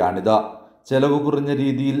കമ്പോസ്റ്റിംഗ് രീതിയാണിത്. ചെലവ് കുറഞ്ഞ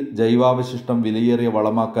രീതിയിൽ ജൈവാവശിഷ്ടം വിലയേറിയ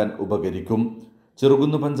വളമാക്കാൻ ഉപകരിക്കും.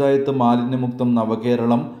 ചെറുകുന്ന് പഞ്ചായത്ത് മാലിന്യമുക്തം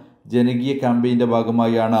നവകേരളം ജനകീയ ക്യാമ്പയിന്റെ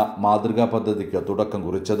ഭാഗമായാണ് മാതൃകാ പദ്ധതിക്ക് തുടക്കം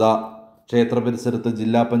കുറിച്ചത്. ക്ഷേത്ര പരിസരത്ത്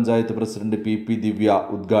ജില്ലാ പഞ്ചായത്ത് പ്രസിഡന്റ് പി ദിവ്യ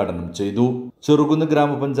ഉദ്ഘാടനം ചെയ്തു. ചെറുകുന്ന്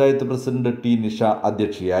ഗ്രാമപഞ്ചായത്ത് പ്രസിഡന്റ് ടി നിഷ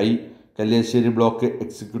അധ്യക്ഷയായി. Kalliasseri block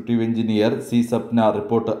executive engineer C Sapna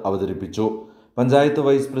report അവതരിപ്പിച്ചു. Panchayat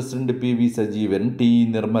vice president P Sajeevan, T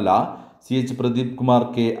Nirmala, CH Pradeep Kumar,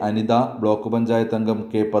 K Anitha, block panchayat അംഗം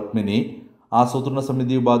കെ പത്മിനി, ആസൂത്രണ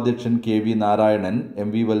സമിതി ഉപാധ്യക്ഷൻ KV Narayanan,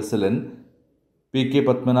 MV Valsalan, PK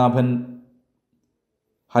Padmanabhan,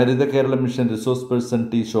 ഹരിത Kerala mission resource person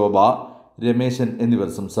T ശോഭ, രമേശൻ എന്നിവർ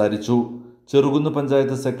സംസാരിച്ചു. Cherukunnu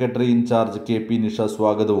panchayat secretary in charge KP Nisha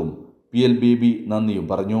സ്വാഗതവും PL ബേബി നന്ദിയും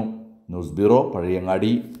പറഞ്ഞു. News bureau, Pazhayangadi.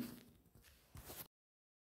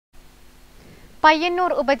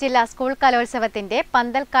 പയ്യന്നൂർ ഉപജില്ലാ സ്കൂൾ കലോത്സവത്തിന്റെ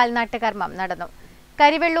പന്തൽ കാൽനാട്ട് കർമ്മം നടന്നു.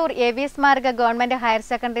 കരിവെള്ളൂർ AV സ്മാരക ഗവൺമെന്റ് ഹയർ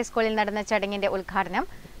സെക്കൻഡറി സ്കൂളിൽ നടന്ന ചടങ്ങിന്റെ ഉദ്ഘാടനം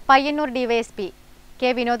പയ്യന്നൂർ DYSP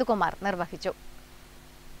K വിനോദ്കുമാർ നിർവഹിച്ചു.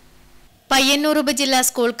 പയ്യന്നൂർ ഉപജില്ലാ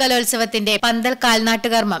സ്കൂൾ കലോത്സവത്തിന്റെ പന്തൽ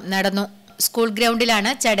കാൽനാട്ടുകർമ്മം നടന്നു. സ്കൂൾ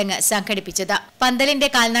ഗ്രൗണ്ടിലാണ് ചടങ്ങ് സംഘടിപ്പിച്ചത്. പന്തലിന്റെ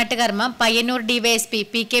കാൽനാട്ടുകർമ്മം പയ്യന്നൂർ DYSP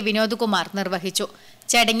PK വിനോദ്കുമാർ നിർവഹിച്ചു.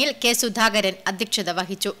 ചടങ്ങിൽ K സുധാകരൻ അധ്യക്ഷത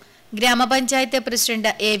വഹിച്ചു. ഗ്രാമപഞ്ചായത്ത്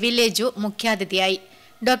പ്രസിഡന്റ് AV ലേജു മുഖ്യാതിഥിയായി.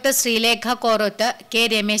 ഡോക്ടർ ശ്രീലേഖ കോറോത്ത്, K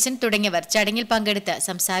രമേശൻ തുടങ്ങിയവർ ചടങ്ങിൽ പങ്കെടുത്ത്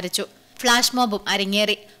സംസാരിച്ചു. ഫ്ളാഷ് മോബും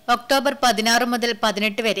അരങ്ങേറി. ഒക്ടോബർ 16 മുതൽ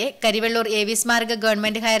 18 വരെ കരിവെള്ളൂർ AV സ്മാരക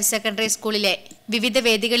ഗവൺമെന്റ് ഹയർ സെക്കൻഡറി സ്കൂളിലെ വിവിധ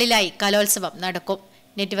വേദികളിലായി കലോത്സവം നടക്കും.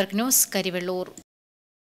 Network news, Karivellur.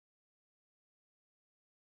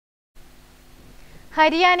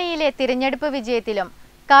 ഹരിയാനയിലെ തിരഞ്ഞെടുപ്പ് വിജയത്തിലും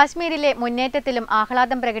കാശ്മീരിലെ മുന്നേറ്റത്തിലും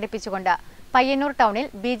ആഹ്ലാദം പ്രകടിപ്പിച്ചുകൊണ്ട് പയ്യന്നൂർ ടൗണിൽ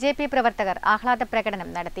BJP പ്രവർത്തകർ ആഹ്ലാദ പ്രകടനം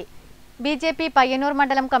നടത്തി. BJP പയ്യന്നൂർ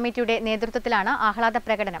മണ്ഡലം കമ്മിറ്റിയുടെ നേതൃത്വത്തിലാണ് ആഹ്ലാദ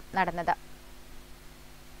പ്രകടനം നടന്നത്.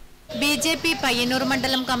 BJP പയ്യന്നൂർ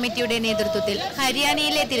മണ്ഡലം കമ്മിറ്റിയുടെ നേതൃത്വത്തിൽ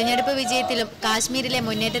ഹരിയാനയിലെ തിരഞ്ഞെടുപ്പ് വിജയത്തിലും കാശ്മീരിലെ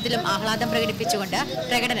മുന്നേറ്റത്തിലും ആഹ്ലാദം പ്രകടിപ്പിച്ചുകൊണ്ട്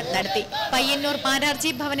പ്രകടനം നടത്തി. പയ്യന്നൂർ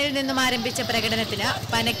മാരാർജി ഭവനിൽ നിന്നും ആരംഭിച്ച പ്രകടനത്തിന്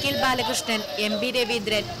Panakkeel Balakrishnan, MB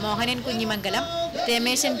Raveendran, Mohanan Kunhimangalam,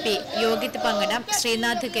 Rameshan P, യോഗിത് പങ്കടം,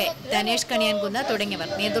 Sreenath K, Dhanesh കണിയാൻകുന്ന് തുടങ്ങിയവർ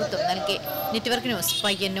നേതൃത്വം നൽകി. Network news,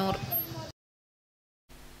 Payyanur.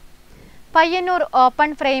 Payyanur open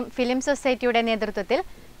frame film സൊസൈറ്റിയുടെ നേതൃത്വത്തിൽ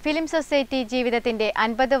ഫിലിം സൊസൈറ്റി ജീവിതത്തിന്റെ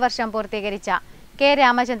 50 വർഷം പൂർത്തീകരിച്ച K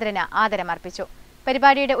രാമചന്ദ്രന് ആദരമർപ്പിച്ചു.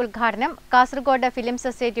 പരിപാടിയുടെ ഉദ്ഘാടനം കാസർഗോഡ് ഫിലിം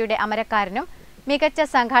സൊസൈറ്റിയുടെ അമരക്കാരനും മികച്ച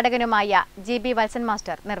സംഘാടകനുമായ GB വത്സൻ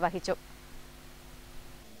മാസ്റ്റർ നിർവഹിച്ചു.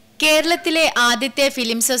 കേരളത്തിലെ ആദ്യത്തെ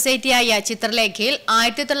ഫിലിം സൊസൈറ്റിയായ ചിത്രലേഖയിൽ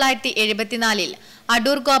 1974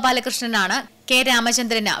 അടൂർ ഗോപാലകൃഷ്ണനാണ് K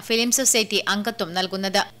രാമചന്ദ്രന് ഫിലിം സൊസൈറ്റി അംഗത്വം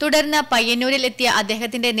നൽകുന്നത്. തുടർന്ന് പയ്യന്നൂരിൽ എത്തിയ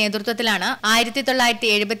അദ്ദേഹത്തിന്റെ നേതൃത്വത്തിലാണ്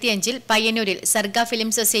 1975 പയ്യന്നൂരിൽ സർഗ ഫിലിം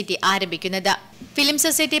സൊസൈറ്റി ആരംഭിക്കുന്നത്. ഫിലിം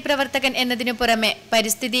സൊസൈറ്റി പ്രവർത്തകൻ എന്നതിനു പുറമെ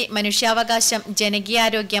പരിസ്ഥിതി, മനുഷ്യാവകാശം,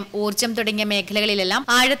 ജനകീയാരോഗ്യം, ഊർജ്ജം തുടങ്ങിയ മേഖലകളിലെല്ലാം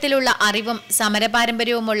ആഴത്തിലുള്ള അറിവും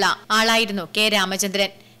സമരപാരമ്പര്യവുമുള്ള ആളായിരുന്നു K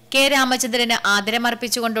രാമചന്ദ്രൻ. K രാമചന്ദ്രന്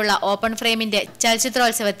ആദരമർപ്പിച്ചുകൊണ്ടുള്ള ഓപ്പൺ ഫ്രെയിമിന്റെ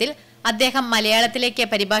ചലച്ചിത്രോത്സവത്തിൽ അദ്ദേഹം മലയാളത്തിലേക്ക്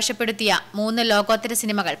പരിഭാഷപ്പെടുത്തിയ 3 ലോകോത്തര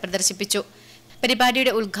സിനിമകൾ പ്രദർശിപ്പിച്ചു.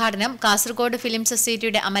 പരിപാടിയുടെ ഉദ്ഘാടനം കാസർഗോഡ് ഫിലിം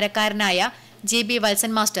സൊസൈറ്റിയുടെ അമരക്കാരനായ GB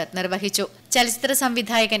വത്സൻ മാസ്റ്റർ നിർവഹിച്ചു. ചലച്ചിത്ര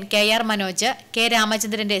സംവിധായകൻ KR മനോജ് K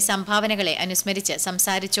രാമചന്ദ്രന്റെ സംഭാവനകളെ അനുസ്മരിച്ച്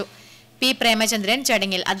സംസാരിച്ചു. P പ്രേമചന്ദ്രൻ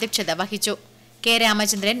ചടങ്ങിൽ അധ്യക്ഷത വഹിച്ചു. K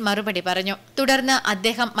രാമചന്ദ്രൻ മറുപടി പറഞ്ഞു. തുടർന്ന്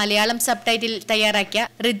അദ്ദേഹം മലയാളം സബ് ടൈറ്റിൽ തയ്യാറാക്കിയ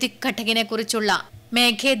ഋതിക് ഘട്ടകിനെ കുറിച്ചുള്ള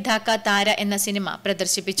മേഘേ ധാക്ക താര എന്ന സിനിമ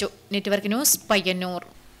പ്രദർശിപ്പിച്ചു. Network news, Payyanur.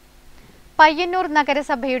 പയ്യന്നൂർ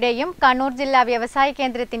നഗരസഭയുടെയും കണ്ണൂർ ജില്ലാ വ്യവസായ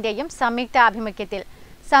കേന്ദ്രത്തിന്റെയും സംയുക്ത ആഭിമുഖ്യത്തിൽ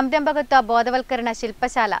സംരംഭകത്വ ബോധവൽക്കരണ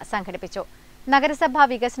ശില്പശാല സംഘടിപ്പിച്ചു. നഗരസഭാ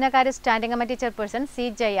വികസനകാര്യ standing committee chairperson C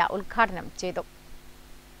Jaya ഉദ്ഘാടനം ചെയ്തു.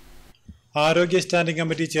 ആരോഗ്യ standing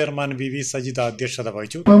committee chairman VV Sajitha അധ്യക്ഷത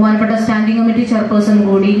വഹിച്ചു. ബഹുമാനപ്പെട്ട സ്റ്റാൻഡിംഗ് കമ്മിറ്റി ചെയർപേഴ്സൺ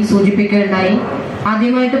കൂടി സൂചിപ്പിക്കുകയുണ്ടായി.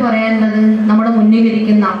 ആദ്യമായിട്ട് പറയാനുള്ളത്, നമ്മുടെ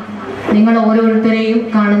മുന്നിലിരിക്കുന്ന നിങ്ങൾ ഓരോരുത്തരെയും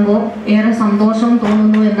കാണുമ്പോൾ ഏറെ സന്തോഷം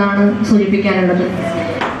തോന്നുന്നു എന്നാണ് സൂചിപ്പിക്കാനുള്ളത്.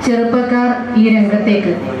 ചെറുപ്പക്കാർ ഈ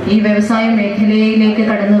രംഗത്തേക്ക്, ഈ വ്യവസായ മേഖലയിലേക്ക്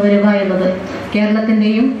കടന്നു വരിക എന്നത്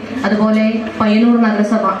കേരളത്തിൻ്റെയും അതുപോലെ പയ്യന്നൂർ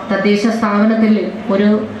നഗരസഭ തദ്ദേശ സ്ഥാപനത്തിൽ ഒരു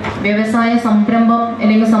വ്യവസായ സംരംഭം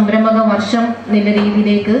അല്ലെങ്കിൽ സംരംഭക വർഷം എന്ന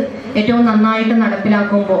രീതിയിലേക്ക് ഏറ്റവും നന്നായിട്ട്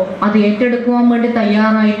നടപ്പിലാക്കുമ്പോൾ അത് ഏറ്റെടുക്കുവാൻ വേണ്ടി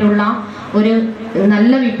തയ്യാറായിട്ടുള്ള ഒരു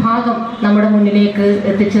നല്ല വിഭാഗം നമ്മുടെ മുന്നിലേക്ക്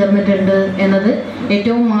എത്തിച്ചേർന്നിട്ടുണ്ട് എന്നത്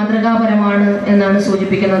ഏറ്റവും മാതൃകാപരമാണ് എന്നാണ്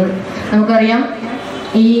സൂചിപ്പിക്കുന്നത്. നമുക്കറിയാം,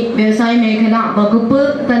 ഈ വ്യവസായ മേഖല വകുപ്പ്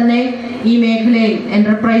തന്നെ ഈ മേഖലയിൽ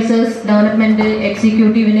എന്റർപ്രൈസസ് ഡെവലപ്മെന്റ്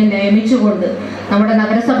എക്സിക്യൂട്ടീവിനെ നിയമിച്ചുകൊണ്ട് നമ്മുടെ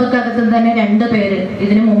നഗരസഭക്കകത്ത് തന്നെ 2 പേര്,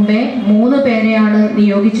 ഇതിനു മുമ്പേ 3 പേരെയാണ്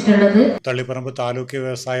നിയോഗിച്ചിട്ടുള്ളത്. തളിപ്പറമ്പ് താലൂക്ക്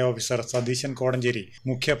വ്യവസായ ഓഫീസർ സതീശൻ കോടഞ്ചേരി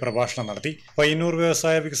മുഖ്യ പ്രഭാഷണം നടത്തി. പയ്യന്നൂർ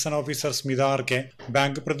വ്യവസായ വികസന ഓഫീസർ സ്മിത ആർ.കെ,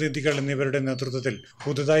 ബാങ്ക് പ്രതിനിധികൾ എന്നിവരുടെ നേതൃത്വത്തിൽ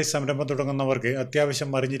പുതുതായി സംരംഭം തുടങ്ങുന്നവർക്ക്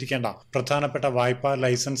അത്യാവശ്യം അറിഞ്ഞിരിക്കേണ്ട പ്രധാനപ്പെട്ട വായ്പ,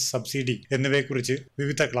 ലൈസൻസ്, സബ്സിഡി എന്നിവയെക്കുറിച്ച്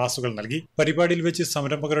വിവിധ ക്ലാസുകൾ നൽകി. പരിപാടിയിൽ വെച്ച്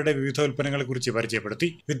സംരംഭകരുടെ വിവിധ ഉൽപ്പന്നങ്ങളെക്കുറിച്ച് പരിചയപ്പെടുത്തി.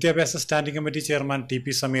 വിദ്യാഭ്യാസ standing committee chairman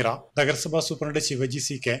TP. Sameera, നഗരസഭാ superintendent Shivaji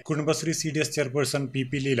സി.കെ, Kudumbashree CDS chairperson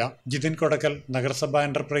പി.പി. Leela, Jithin Kodakkal, നഗരസഭാ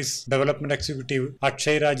enterprise development executive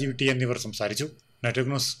Akshay Rajeev T എന്നിവർ സംസാരിച്ചു.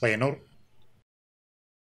 Network news, Payyanur.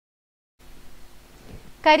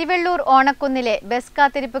 Karivellur ഓണക്കുന്നിലെ bus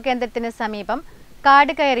കാത്തിരിപ്പ് കേന്ദ്രത്തിന് സമീപം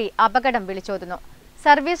കാട് കയറി അപകടം വിളിച്ചോതുന്നു.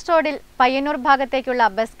 സർവീസ് റോഡിൽ പയ്യന്നൂർ ഭാഗത്തേക്കുള്ള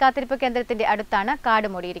ബസ് കാത്തിരിപ്പ് കേന്ദ്രത്തിന്റെ അടുത്താണ് കാട്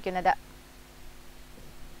മൂടിയിരിക്കുന്നത്.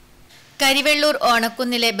 കരിവെള്ളൂർ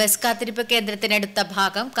ഓണക്കുന്നിലെ ബസ് കാത്തിരിപ്പ് കേന്ദ്രത്തിനടുത്ത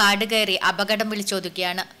ഭാഗം കാട് കയറി അപകടം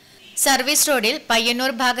വിളിച്ചോതുകയാണ്. സർവീസ് റോഡിൽ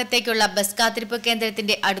പയ്യന്നൂർ ഭാഗത്തേക്കുള്ള ബസ് കാത്തിരിപ്പ്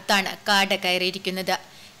കേന്ദ്രത്തിന്റെ അടുത്താണ് കാട് കയറിയിരിക്കുന്നത്.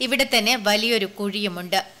 ഇവിടെ തന്നെ വലിയൊരു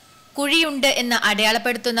കുഴിയുണ്ട് എന്ന്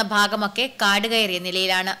അടയാളപ്പെടുത്തുന്ന ഭാഗമൊക്കെ കാട് കയറിയ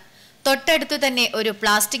നിലയിലാണ്. തൊട്ടടുത്തു തന്നെ ഒരു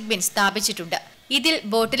പ്ലാസ്റ്റിക് ബിൻ സ്ഥാപിച്ചിട്ടുണ്ട്. ഇതിൽ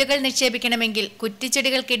ബോട്ടിലുകൾ നിക്ഷേപിക്കണമെങ്കിൽ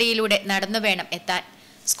കുറ്റിച്ചെടികൾക്കിടയിലൂടെ നടന്നു വേണം എത്താൻ.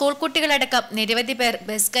 സ്കൂൾ കുട്ടികളടക്കം നിരവധി പേർ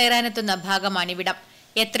ബസ് കയറാനെത്തുന്ന ഭാഗമാണിവിടം.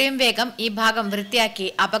 എത്രയും വേഗം ഈ ഭാഗം വൃത്തിയാക്കി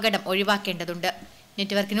അപകടം ഒഴിവാക്കേണ്ടതുണ്ട്.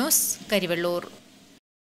 Network news, Karivellur.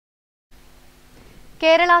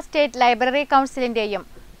 Kerala state library കൗൺസിലിന്റെയും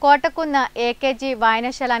Kottakkunnu AKG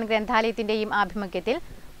വായനശാല ഗ്രന്ഥാലയത്തിന്റെയും ആഭിമുഖ്യത്തിൽ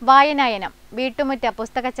വായനായനം വീട്ടുമുറ്റ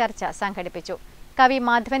പുസ്തക ചർച്ച സംഘടിപ്പിച്ചു. കവി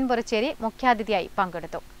മാധവൻ പുറച്ചേരി മുഖ്യാതിഥിയായി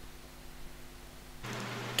പങ്കെടുത്തു.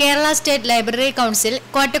 Kerala state library council,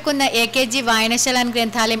 Kottakkunnu AKG വായനശാല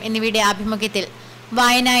ഗ്രന്ഥാലയം എന്നിവയുടെ ആഭിമുഖ്യത്തിൽ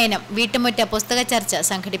വായനായനം വീട്ടുമുറ്റ പുസ്തക ചർച്ച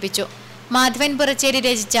സംഘടിപ്പിച്ചു. മാധവൻ പുറച്ചേരി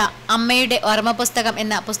രചിച്ച അമ്മയുടെ ഓർമ്മ പുസ്തകം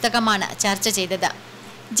എന്ന പുസ്തകമാണ് ചർച്ച ചെയ്തത്.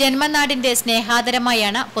 ജന്മനാടിന്റെ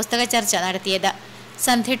സ്നേഹാദരമായാണ് പുസ്തക ചർച്ച നടത്തിയത്.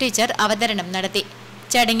 സന്ധ്യ ടീച്ചർ അവതരണം നടത്തി.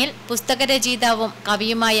 ചടങ്ങിൽ പുസ്തകരചയിതാവും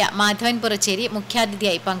കവിയുമായ മാധവൻ പുറച്ചേരി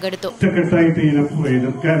മുഖ്യാതിഥിയായി പങ്കെടുത്തു.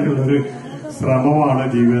 ശ്രമമാണ്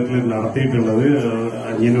ജീവിതത്തിൽ നടത്തിയിട്ടുള്ളത്.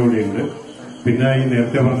 അനിയനോടെയുണ്ട്. പിന്നെ ഈ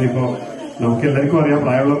നേരത്തെ പറഞ്ഞപ്പോ നമുക്ക് എല്ലാവർക്കും അറിയാം,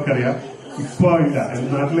 പ്രായമുള്ളവർക്കറിയാം, ഇപ്പൊ ഇല്ല.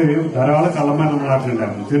 നാട്ടില് ധാരാളം കള്ളന്മാർ നമ്മുടെ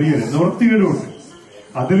നാട്ടിലുണ്ടായിരുന്നു. ചെറിയൊരു നിവൃത്തികേടുണ്ട്.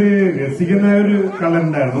 അതില് രസിക്കുന്ന ഒരു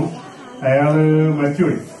കള്ളനുണ്ടായിരുന്നു. അയാള്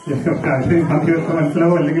മരിച്ചുപോയി.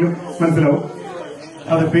 മനസ്സിലാവും, അല്ലെങ്കിലും മനസ്സിലാവും.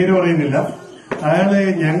 അത് പേര് പറയുന്നില്ല. അയാള്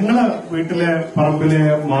ഞങ്ങളെ വീട്ടിലെ പറമ്പിലെ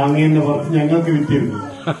മാങ്ങയെന്ന് പറഞ്ഞ് ഞങ്ങൾക്ക് വിറ്റിരുന്നു.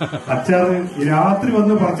 അച്ചാറ് രാത്രി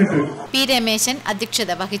വന്ന് പറിച്ചിട്ട്. പി രമേശൻ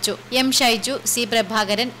അധ്യക്ഷത വഹിച്ചു. M Shaiju, C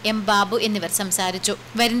Prabhakaran, M Babu എന്നിവർ സംസാരിച്ചു.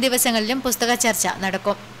 വരും ദിവസങ്ങളിലും പുസ്തക ചർച്ച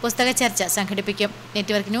നടക്കും. പുസ്തക ചർച്ച സംഘടിപ്പിക്കും.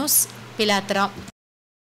 Network news, Pilathara.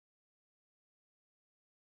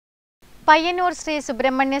 പയ്യന്നൂർ ശ്രീ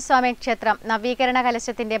സുബ്രഹ്മണ്യസ്വാമി ക്ഷേത്രം നവീകരണ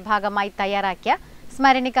കലശത്തിന്റെ ഭാഗമായി തയ്യാറാക്കിയ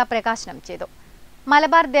സ്മരണിക പ്രകാശനം ചെയ്തു.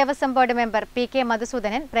 Malabar Devaswom board member PK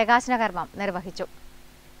Madhusoodanan പ്രകാശന കർമ്മം നിർവഹിച്ചു.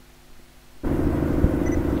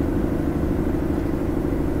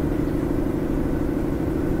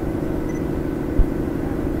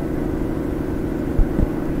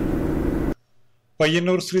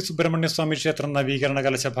 പയ്യന്നൂർ ശ്രീ സുബ്രഹ്മണ്യസ്വാമി ക്ഷേത്രം നവീകരണ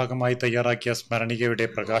കലശ ഭാഗമായി തയ്യാറാക്കിയ സ്മരണികയുടെ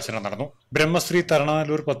പ്രകാശനം നടന്നു. ബ്രഹ്മശ്രീ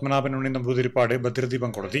തരണാലൂർ പത്മനാഭൻ ഉണ്ണി നമ്പൂതിരിപ്പാട്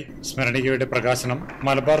ഭദ്രദീപം കൊളുത്തി. സ്മരണികയുടെ പ്രകാശനം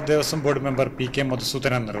Malabar Devaswom board member PK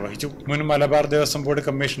Madhusoodanan നിർവഹിച്ചു. മുൻ Malabar Devaswom board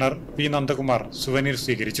commissioner P Nandakumar souvenir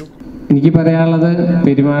സ്വീകരിച്ചു. എനിക്ക് പറയാനുള്ളത്,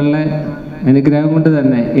 പെരുമാളിലെ അനുഗ്രഹം കൊണ്ട്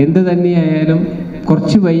തന്നെ എന്ത് തന്നെയായാലും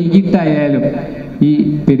കുറച്ച് വൈകിട്ടായാലും ഈ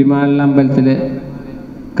പെരുമാളിലെ അമ്പലത്തില്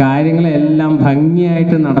കാര്യങ്ങളെല്ലാം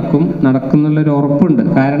ഭംഗിയായിട്ട് നടക്കുന്നുള്ളൊരു ഉറപ്പുണ്ട്.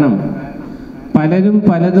 കാരണം പലരും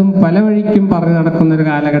പലതും പല വഴിക്കും പറഞ്ഞു നടക്കുന്നൊരു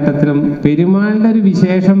കാലഘട്ടത്തിലും പെരുമാളിൻ്റെ ഒരു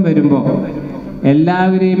വിശേഷം വരുമ്പോൾ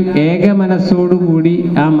എല്ലാവരെയും ഏക മനസ്സോടുകൂടി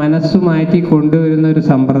ആ മനസ്സ് മാറ്റി കൊണ്ടുവരുന്ന ഒരു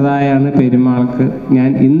സമ്പ്രദായമാണ് പെരുമാൾക്ക് ഞാൻ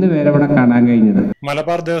ഇന്ന് വരെ ഇവിടെ കാണാൻ കഴിഞ്ഞത്.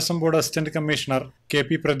 Malabar Devaswom board assistant commissioner K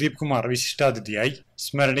P Pradeep Kumar വിശിഷ്ടാതിഥിയായി.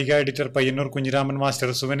 സ്മരണിക editor Payyanur Kunhiraman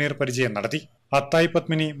master souvenir പരിചയം നടത്തി. അത്തായി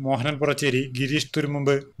Padmini, Mohanan Puracheri, Girish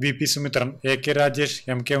തുരുമുമ്പ്, V P Sumithran, A K Rajesh,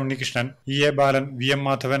 M K Unnikrishnan, E A Balan, V M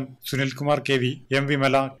Madhavan, Sunilkumar K V, M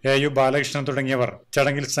Vimala, A U Balakrishnan തുടങ്ങിയവർ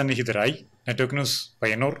ചടങ്ങിൽ സന്നിഹിതരായി. Network news,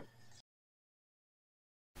 Payyanur.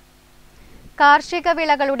 കാർഷിക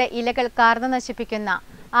വിളകളുടെ ഇലകൾ കാർന്നു നശിപ്പിക്കുന്ന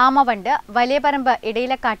ആമവണ്ട് വലിയപറമ്പ്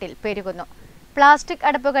ഇടയിലക്കാട്ടിൽ പെരുകുന്നു. പ്ലാസ്റ്റിക്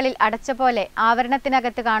അടപ്പുകളിൽ അടച്ച പോലെ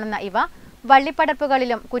ആവരണത്തിനകത്ത് കാണുന്ന ഇവ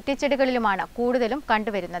വള്ളിപ്പടർപ്പുകളിലും കുറ്റിച്ചെടികളിലുമാണ് കൂടുതലും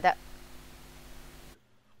കണ്ടുവരുന്നത്.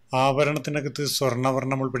 ആവരണത്തിനകത്ത്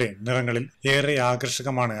സ്വർണ്ണവർണ്ണം ഉൾപ്പെടെ നിറങ്ങളിൽ ഏറെ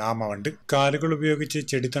ആകർഷകമാണ് ആമവണ്ട്. കാലുകൾ ഉപയോഗിച്ച്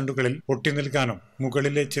ചെടിത്തണ്ടുകളിൽ ഒട്ടി നിൽക്കാനും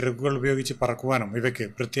മുകളിലെ ചിറകുകൾ ഉപയോഗിച്ച് പറക്കുവാനും ഇവയ്ക്ക്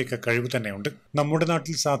പ്രത്യേക കഴിവ് തന്നെയുണ്ട്. നമ്മുടെ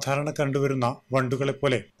നാട്ടിൽ സാധാരണ കണ്ടുവരുന്ന വണ്ടുകളെ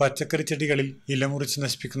പോലെ പച്ചക്കറി ചെടികളിൽ ഇലമുറിച്ച്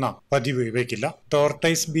നശിപ്പിക്കുന്ന പതിവ് ഇവയ്ക്കില്ല.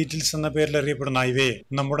 ടോർട്ടൈസ് ബീറ്റിൽസ് എന്ന പേരിൽ അറിയപ്പെടുന്ന ഇവയെ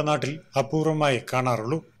നമ്മുടെ നാട്ടിൽ അപൂർവമായി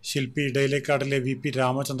കാണാറുള്ളൂ. ശില്പി ഇടയിലേക്കാടിലെ വി പി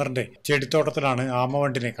രാമചന്ദ്രന്റെ ചെടിത്തോട്ടത്തിലാണ്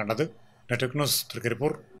ആമവണ്ടിനെ കണ്ടത്. Network news,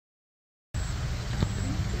 Trikaripur.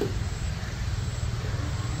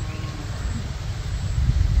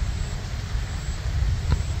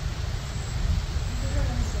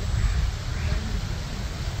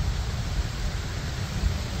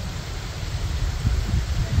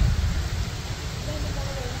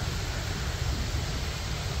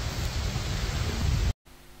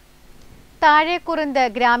 താഴേക്കുറുന്ത്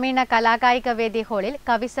ഗ്രാമീണ കലാകായിക വേദി ഹാളിൽ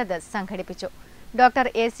കവിസദസ് സംഘടിപ്പിച്ചു. ഡോക്ടർ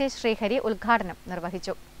എ സി ശ്രീഹരി ഉദ്ഘാടനം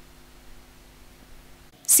നിർവഹിച്ചു.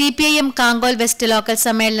 CPIM കാങ്കോൽ വെസ്റ്റ് ലോക്കൽ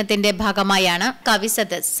സമ്മേളനത്തിന്റെ ഭാഗമായാണ്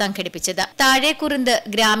കവിസദസ് സംഘടിപ്പിച്ചത്. താഴേക്കുറുന്ത്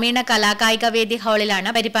ഗ്രാമീണ കലാകായിക വേദി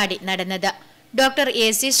ഹാളിലാണ് പരിപാടി നടന്നത്. ഡോക്ടർ എ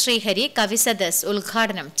സി ശ്രീഹരി കവിസദസ്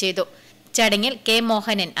ഉദ്ഘാടനം ചെയ്തു. ചടങ്ങിൽ കെ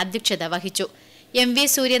മോഹനൻ അധ്യക്ഷത വഹിച്ചു. M V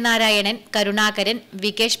Suryanarayanan, Karunakaran,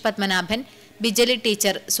 Vikesh Padmanabhan, Bijali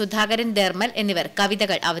teacher, Sudhakaran ദേർമൽ എന്നിവർ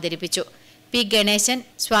കവിതകൾ അവതരിപ്പിച്ചു. പി ഗണേശൻ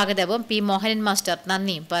സ്വാഗതവും പി മോഹനൻ മാസ്റ്റർ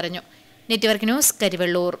നന്ദിയും പറഞ്ഞു. Network news,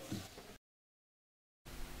 Karivellur.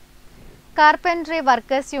 Carpentry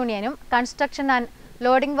workers യൂണിയനും കൺസ്ട്രക്ഷൻ ആൻഡ്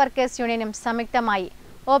ലോഡിംഗ് വർക്കേഴ്സ് യൂണിയനും സംയുക്തമായി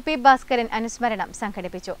OP ഭാസ്കരൻ അനുസ്മരണം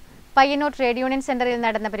സംഘടിപ്പിച്ചു. പയ്യന്നൂർ ട്രേഡ് യൂണിയൻ സെന്ററിൽ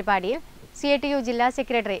നടന്ന പരിപാടിയിൽ CITU ജില്ലാ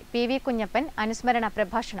സെക്രട്ടറി PV കുഞ്ഞപ്പൻ അനുസ്മരണ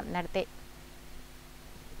പ്രഭാഷണം നടത്തി.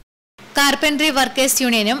 കാർപ്പൻട്രി വർക്കേഴ്സ്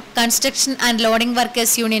യൂണിയനും കൺസ്ട്രക്ഷൻ ആൻഡ് ലോഡിംഗ്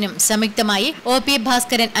വർക്കേഴ്സ് യൂണിയനും സംയുക്തമായി OP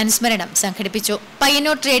ഭാസ്കരൻ അനുസ്മരണം സംഘടിപ്പിച്ചു.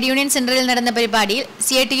 പയ്യന്നൂർ ട്രേഡ് യൂണിയൻ സെന്ററിൽ നടന്ന പരിപാടിയിൽ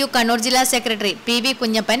CITU കണ്ണൂർ ജില്ലാ സെക്രട്ടറി PV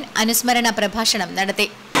കുഞ്ഞപ്പൻ അനുസ്മരണ പ്രഭാഷണം നടത്തി.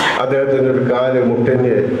 അദ്ദേഹത്തിന് ഒരു കാല്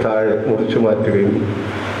മുട്ടിനെ താഴെ മുറിച്ചു മാറ്റുകയും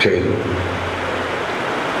ചെയ്തു.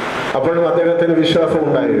 അപ്പോഴും അദ്ദേഹത്തിന് വിശ്വാസം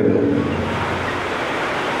ഉണ്ടായിരുന്നു,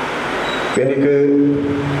 എനിക്ക്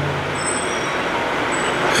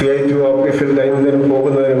CITU ഓഫീസിൽ ദൈനംദിനം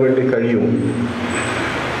പോകുന്നതിന് വേണ്ടി കഴിയും.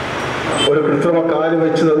 ഒരു കൃത്രിമ കാല്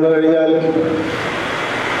വെച്ച് തന്നു കഴിഞ്ഞാൽ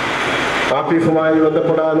ഓഫീസുമായി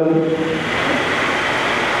ബന്ധപ്പെടാനും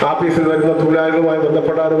ഓഫീസിൽ വരുന്ന തൊഴിലാളികളുമായി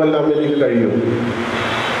ബന്ധപ്പെടാനുമെല്ലാം എനിക്ക് കഴിയും.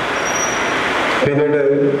 പിന്നീട്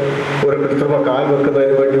ഒരു കൃത്രിമ കാൽ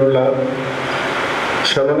വെക്കുന്നതിന് വേണ്ടിയുള്ള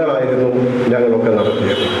ശ്രമങ്ങളായിരുന്നു ഞങ്ങളൊക്കെ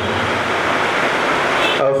നടത്തിയത്.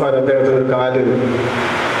 അവസാനം അദ്ദേഹത്തിന് ഒരു കാല്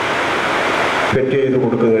ഫിറ്റ് ചെയ്ത്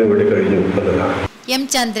കൊടുക്കുന്നതിന് വേണ്ടി കഴിഞ്ഞു എന്നതാണ്. M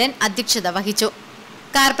ചന്ദ്രൻ അധ്യക്ഷത വഹിച്ചു.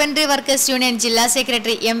 കാർപ്പൻട്രി വർക്കേഴ്സ് യൂണിയൻ ജില്ലാ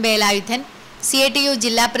സെക്രട്ടറി M വേലായുധൻ, CITU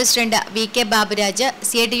ജില്ലാ president VK Baburaj,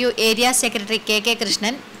 CITU area secretary KK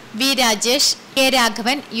Krishnan, V Rajesh, K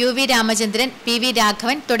Raghavan, UV Ramachandran, PV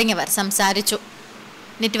Raghavan തുടങ്ങിയവർ സംസാരിച്ചു.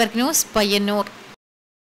 Network news, Payyanur.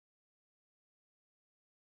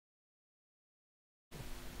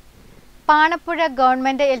 Panapuzha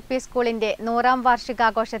government LP സ്കൂളിന്റെ 100ാം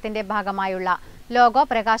വാർഷികാഘോഷത്തിന്റെ ഭാഗമായുള്ള ലോഗോ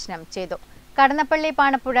പ്രകാശനം ചെയ്തു. കടന്നപ്പള്ളി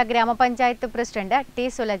പാണപ്പുഴ ഗ്രാമപഞ്ചായത്ത് പ്രസിഡന്റ് T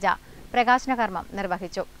സുലജ പ്രകാശന കർമ്മം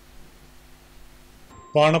നിർവഹിച്ചു.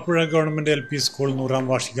 പാണപ്പുഴ ഗവൺമെന്റ് LP സ്കൂൾ 100ാം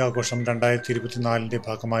വാർഷികാഘോഷം 2024ന്റെ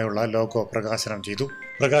ഭാഗമായുള്ള ലോഗോ പ്രകാശനം ചെയ്തു.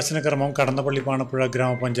 പ്രകാശന കർമ്മം കടന്നപ്പള്ളി പാണപ്പുഴ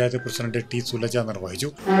ഗ്രാമപഞ്ചായത്ത് പ്രസിഡന്റ് T സുലജ നിർവഹിച്ചു.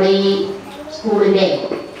 സ്കൂളിന്റെ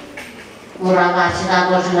 100ാം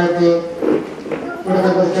വാർഷികാഘോഷങ്ങൾക്ക്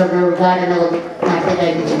കുറിച്ചുള്ള ഉദ്ഘാടനവും നടത്തി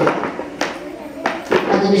കഴിഞ്ഞിട്ടുണ്ട്.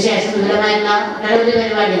 അതിനുശേഷം വിപുലമായുള്ള നിരവധി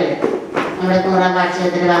പരിപാടികൾ നമ്മുടെ 100ാം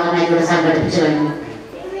വാർഷികത്തിന്റെ ഭാഗമായി ഇവിടെ സംഘടിപ്പിച്ചു കഴിഞ്ഞു.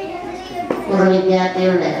 പൂർവ്വ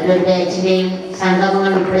വിദ്യാർത്ഥികളുടെ ഒരു ബാച്ചിന്റെയും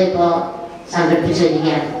സംഗമങ്ങൾ ഉൾപ്പെടെ ഇപ്പോൾ സംഘടിപ്പിച്ചു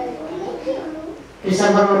വരികയാണ്.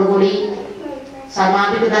 ഡിസംബറോടുകൂടി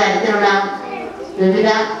സമാപിക്കുന്ന തരത്തിലുള്ള വിവിധ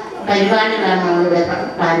പരിപാടികളാണ് നമ്മളിവിടെ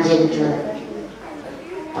പ്ലാൻ ചെയ്തിട്ടുള്ളത്.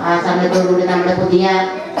 ആ സമയത്തോടുകൂടി നമ്മുടെ പുതിയ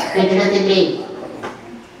കെട്ടിടത്തിന്റെയും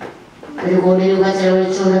 1 കോടി രൂപ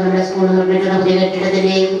ചെലവഴിച്ചുകൊണ്ട് നമ്മുടെ സ്കൂൾ നിർമ്മിക്കുന്ന പുതിയ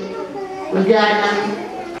കെട്ടിടത്തിന്റെയും ഉദ്ഘാടനം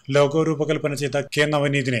ലോഗോ രൂപകൽപ്പന ചെയ്ത കെ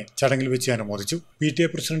നവനീതിനെ ചടങ്ങിൽ വെച്ച് അനുമോദിച്ചു. PTA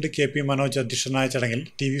പ്രസിഡന്റ് KP മനോജ് അധ്യക്ഷനായ ചടങ്ങിൽ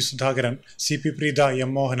TV Sudhakaran, CP Preetha,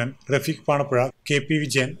 M Mohanan, Rafeeq Panapuzha, KP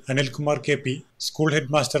Vijayan, Anilkumar KP, school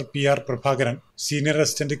head master PR Prabhakaran, senior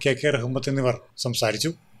assistant KK റഹ്മത്ത് എന്നിവർ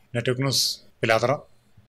സംസാരിച്ചു. Network news Pilathara.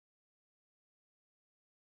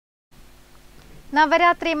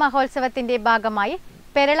 നവരാത്രി മഹോത്സവത്തിന്റെ ഭാഗമായി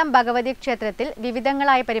പെരളം ഭഗവതി ക്ഷേത്രത്തിൽ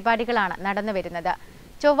വിവിധങ്ങളായ പരിപാടികളാണ് നടന്നുവരുന്നത്.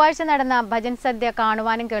 ചൊവ്വാഴ്ച നടന്ന ഭജൻ സദ്യ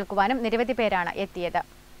കാണുവാനും കേൾക്കുവാനും നിരവധി പേരാണ് എത്തിയത്.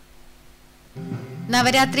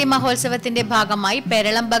 നവരാത്രി മഹോത്സവത്തിന്റെ ഭാഗമായി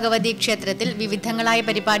പെരളം ഭഗവതി ക്ഷേത്രത്തിൽ വിവിധങ്ങളായ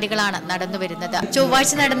പരിപാടികളാണ് നടന്നുവരുന്നത്.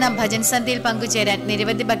 ചൊവ്വാഴ്ച നടന്ന ഭജൻ സന്ധ്യയിൽ പങ്കുചേരാൻ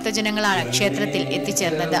നിരവധി ഭക്തജനങ്ങളാണ് ക്ഷേത്രത്തിൽ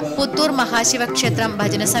എത്തിച്ചേർന്നത്. പുത്തൂർ മഹാശിവക്ഷേത്രം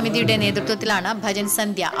ഭജന സമിതിയുടെ നേതൃത്വത്തിലാണ് ഭജൻ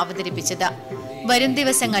സന്ധ്യ അവതരിപ്പിച്ചത്. വരും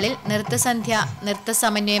ദിവസങ്ങളിൽ നൃത്തസന്ധ്യ,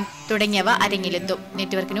 നൃത്തസമന്വയം തുടങ്ങിയവ അരങ്ങിലെത്തും.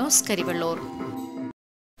 Network news, Karivellur.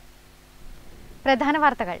 പ്രധാന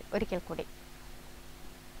വാർത്തകൾ ഒരിക്കൽ കൂടി.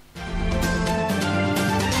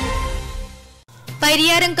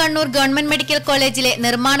 പരിയാരം കണ്ണൂർ ഗവൺമെന്റ് മെഡിക്കൽ കോളേജിലെ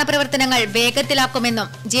നിർമ്മാണ പ്രവർത്തനങ്ങൾ വേഗത്തിലാക്കുമെന്നും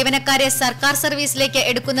ജീവനക്കാരെ സർക്കാർ സർവീസിലേക്ക്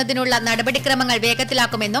എടുക്കുന്നതിനുള്ള നടപടിക്രമങ്ങൾ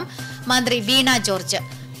വേഗത്തിലാക്കുമെന്നും മന്ത്രി വീണ ജോർജ്.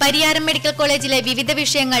 പരിയാരം മെഡിക്കൽ കോളേജിലെ വിവിധ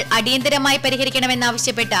വിഷയങ്ങൾ അടിയന്തരമായി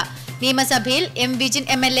പരിഹരിക്കണമെന്നാവശ്യപ്പെട്ട നിയമസഭയിൽ വിജിൻ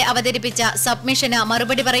MLA അവതരിപ്പിച്ച സബ്മിഷന്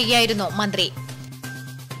മറുപടി പറയുകയായിരുന്നു മന്ത്രി.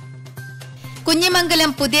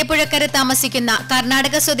 കുഞ്ഞിമംഗലം പുതിയപുഴക്കര താമസിക്കുന്ന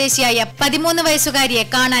കർണാടക സ്വദേശിയായ 13 വയസ്സുകാരിയെ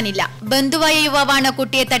കാണാനില്ല. ബന്ധുവായ യുവാവാണ്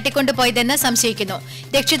കുട്ടിയെ തട്ടിക്കൊണ്ടുപോയതെന്ന് സംശയിക്കുന്നു.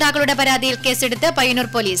 രക്ഷിതാക്കളുടെ പരാതിയിൽ കേസെടുത്ത് പയ്യന്നൂർ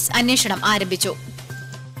പോലീസ് അന്വേഷണം ആരംഭിച്ചു.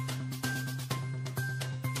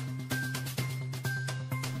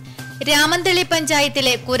 രാമന്തളി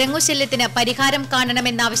പഞ്ചായത്തിലെ കുരങ്ങുശല്യത്തിന് പരിഹാരം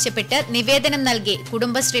കാണണമെന്നാവശ്യപ്പെട്ട് നിവേദനം നൽകി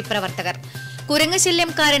കുടുംബശ്രീ പ്രവർത്തകർ. കുരങ്ങുശല്യം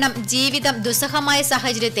കാരണം ജീവിതം ദുസ്സഹമായ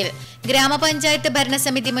സാഹചര്യത്തിൽ ഗ്രാമപഞ്ചായത്ത്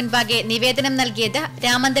ഭരണസമിതി മുൻപാകെ നിവേദനം നൽകിയത്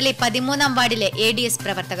രാമന്തളി 13-ാം വാർഡിലെ ADS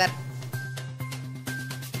പ്രവർത്തകർ.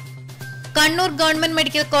 കണ്ണൂർ ഗവൺമെന്റ്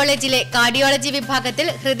മെഡിക്കൽ കോളേജിലെ കാർഡിയോളജി വിഭാഗത്തിൽ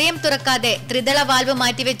ഹൃദയം തുറക്കാതെ ത്രിതള വാൽവ്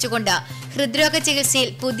മാറ്റിവെച്ചുകൊണ്ട് ഹൃദ്രോഗ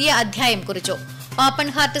ചികിത്സയിൽ പുതിയ അധ്യായം കുറിച്ചു. ഓപ്പൺ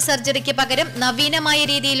ഹാർട്ട് സർജറിക്ക് പകരം നവീനമായ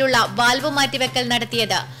രീതിയിലുള്ള വാൽവ് മാറ്റിവെക്കൽ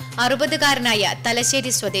നടത്തിയത് 60-കാരനായ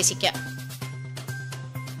തലശ്ശേരി സ്വദേശിക്ക്.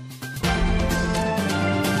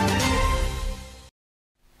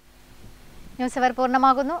 ന്യൂസ് അവർ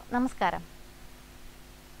പൂർണ്ണമാകുന്നു. നമസ്കാരം.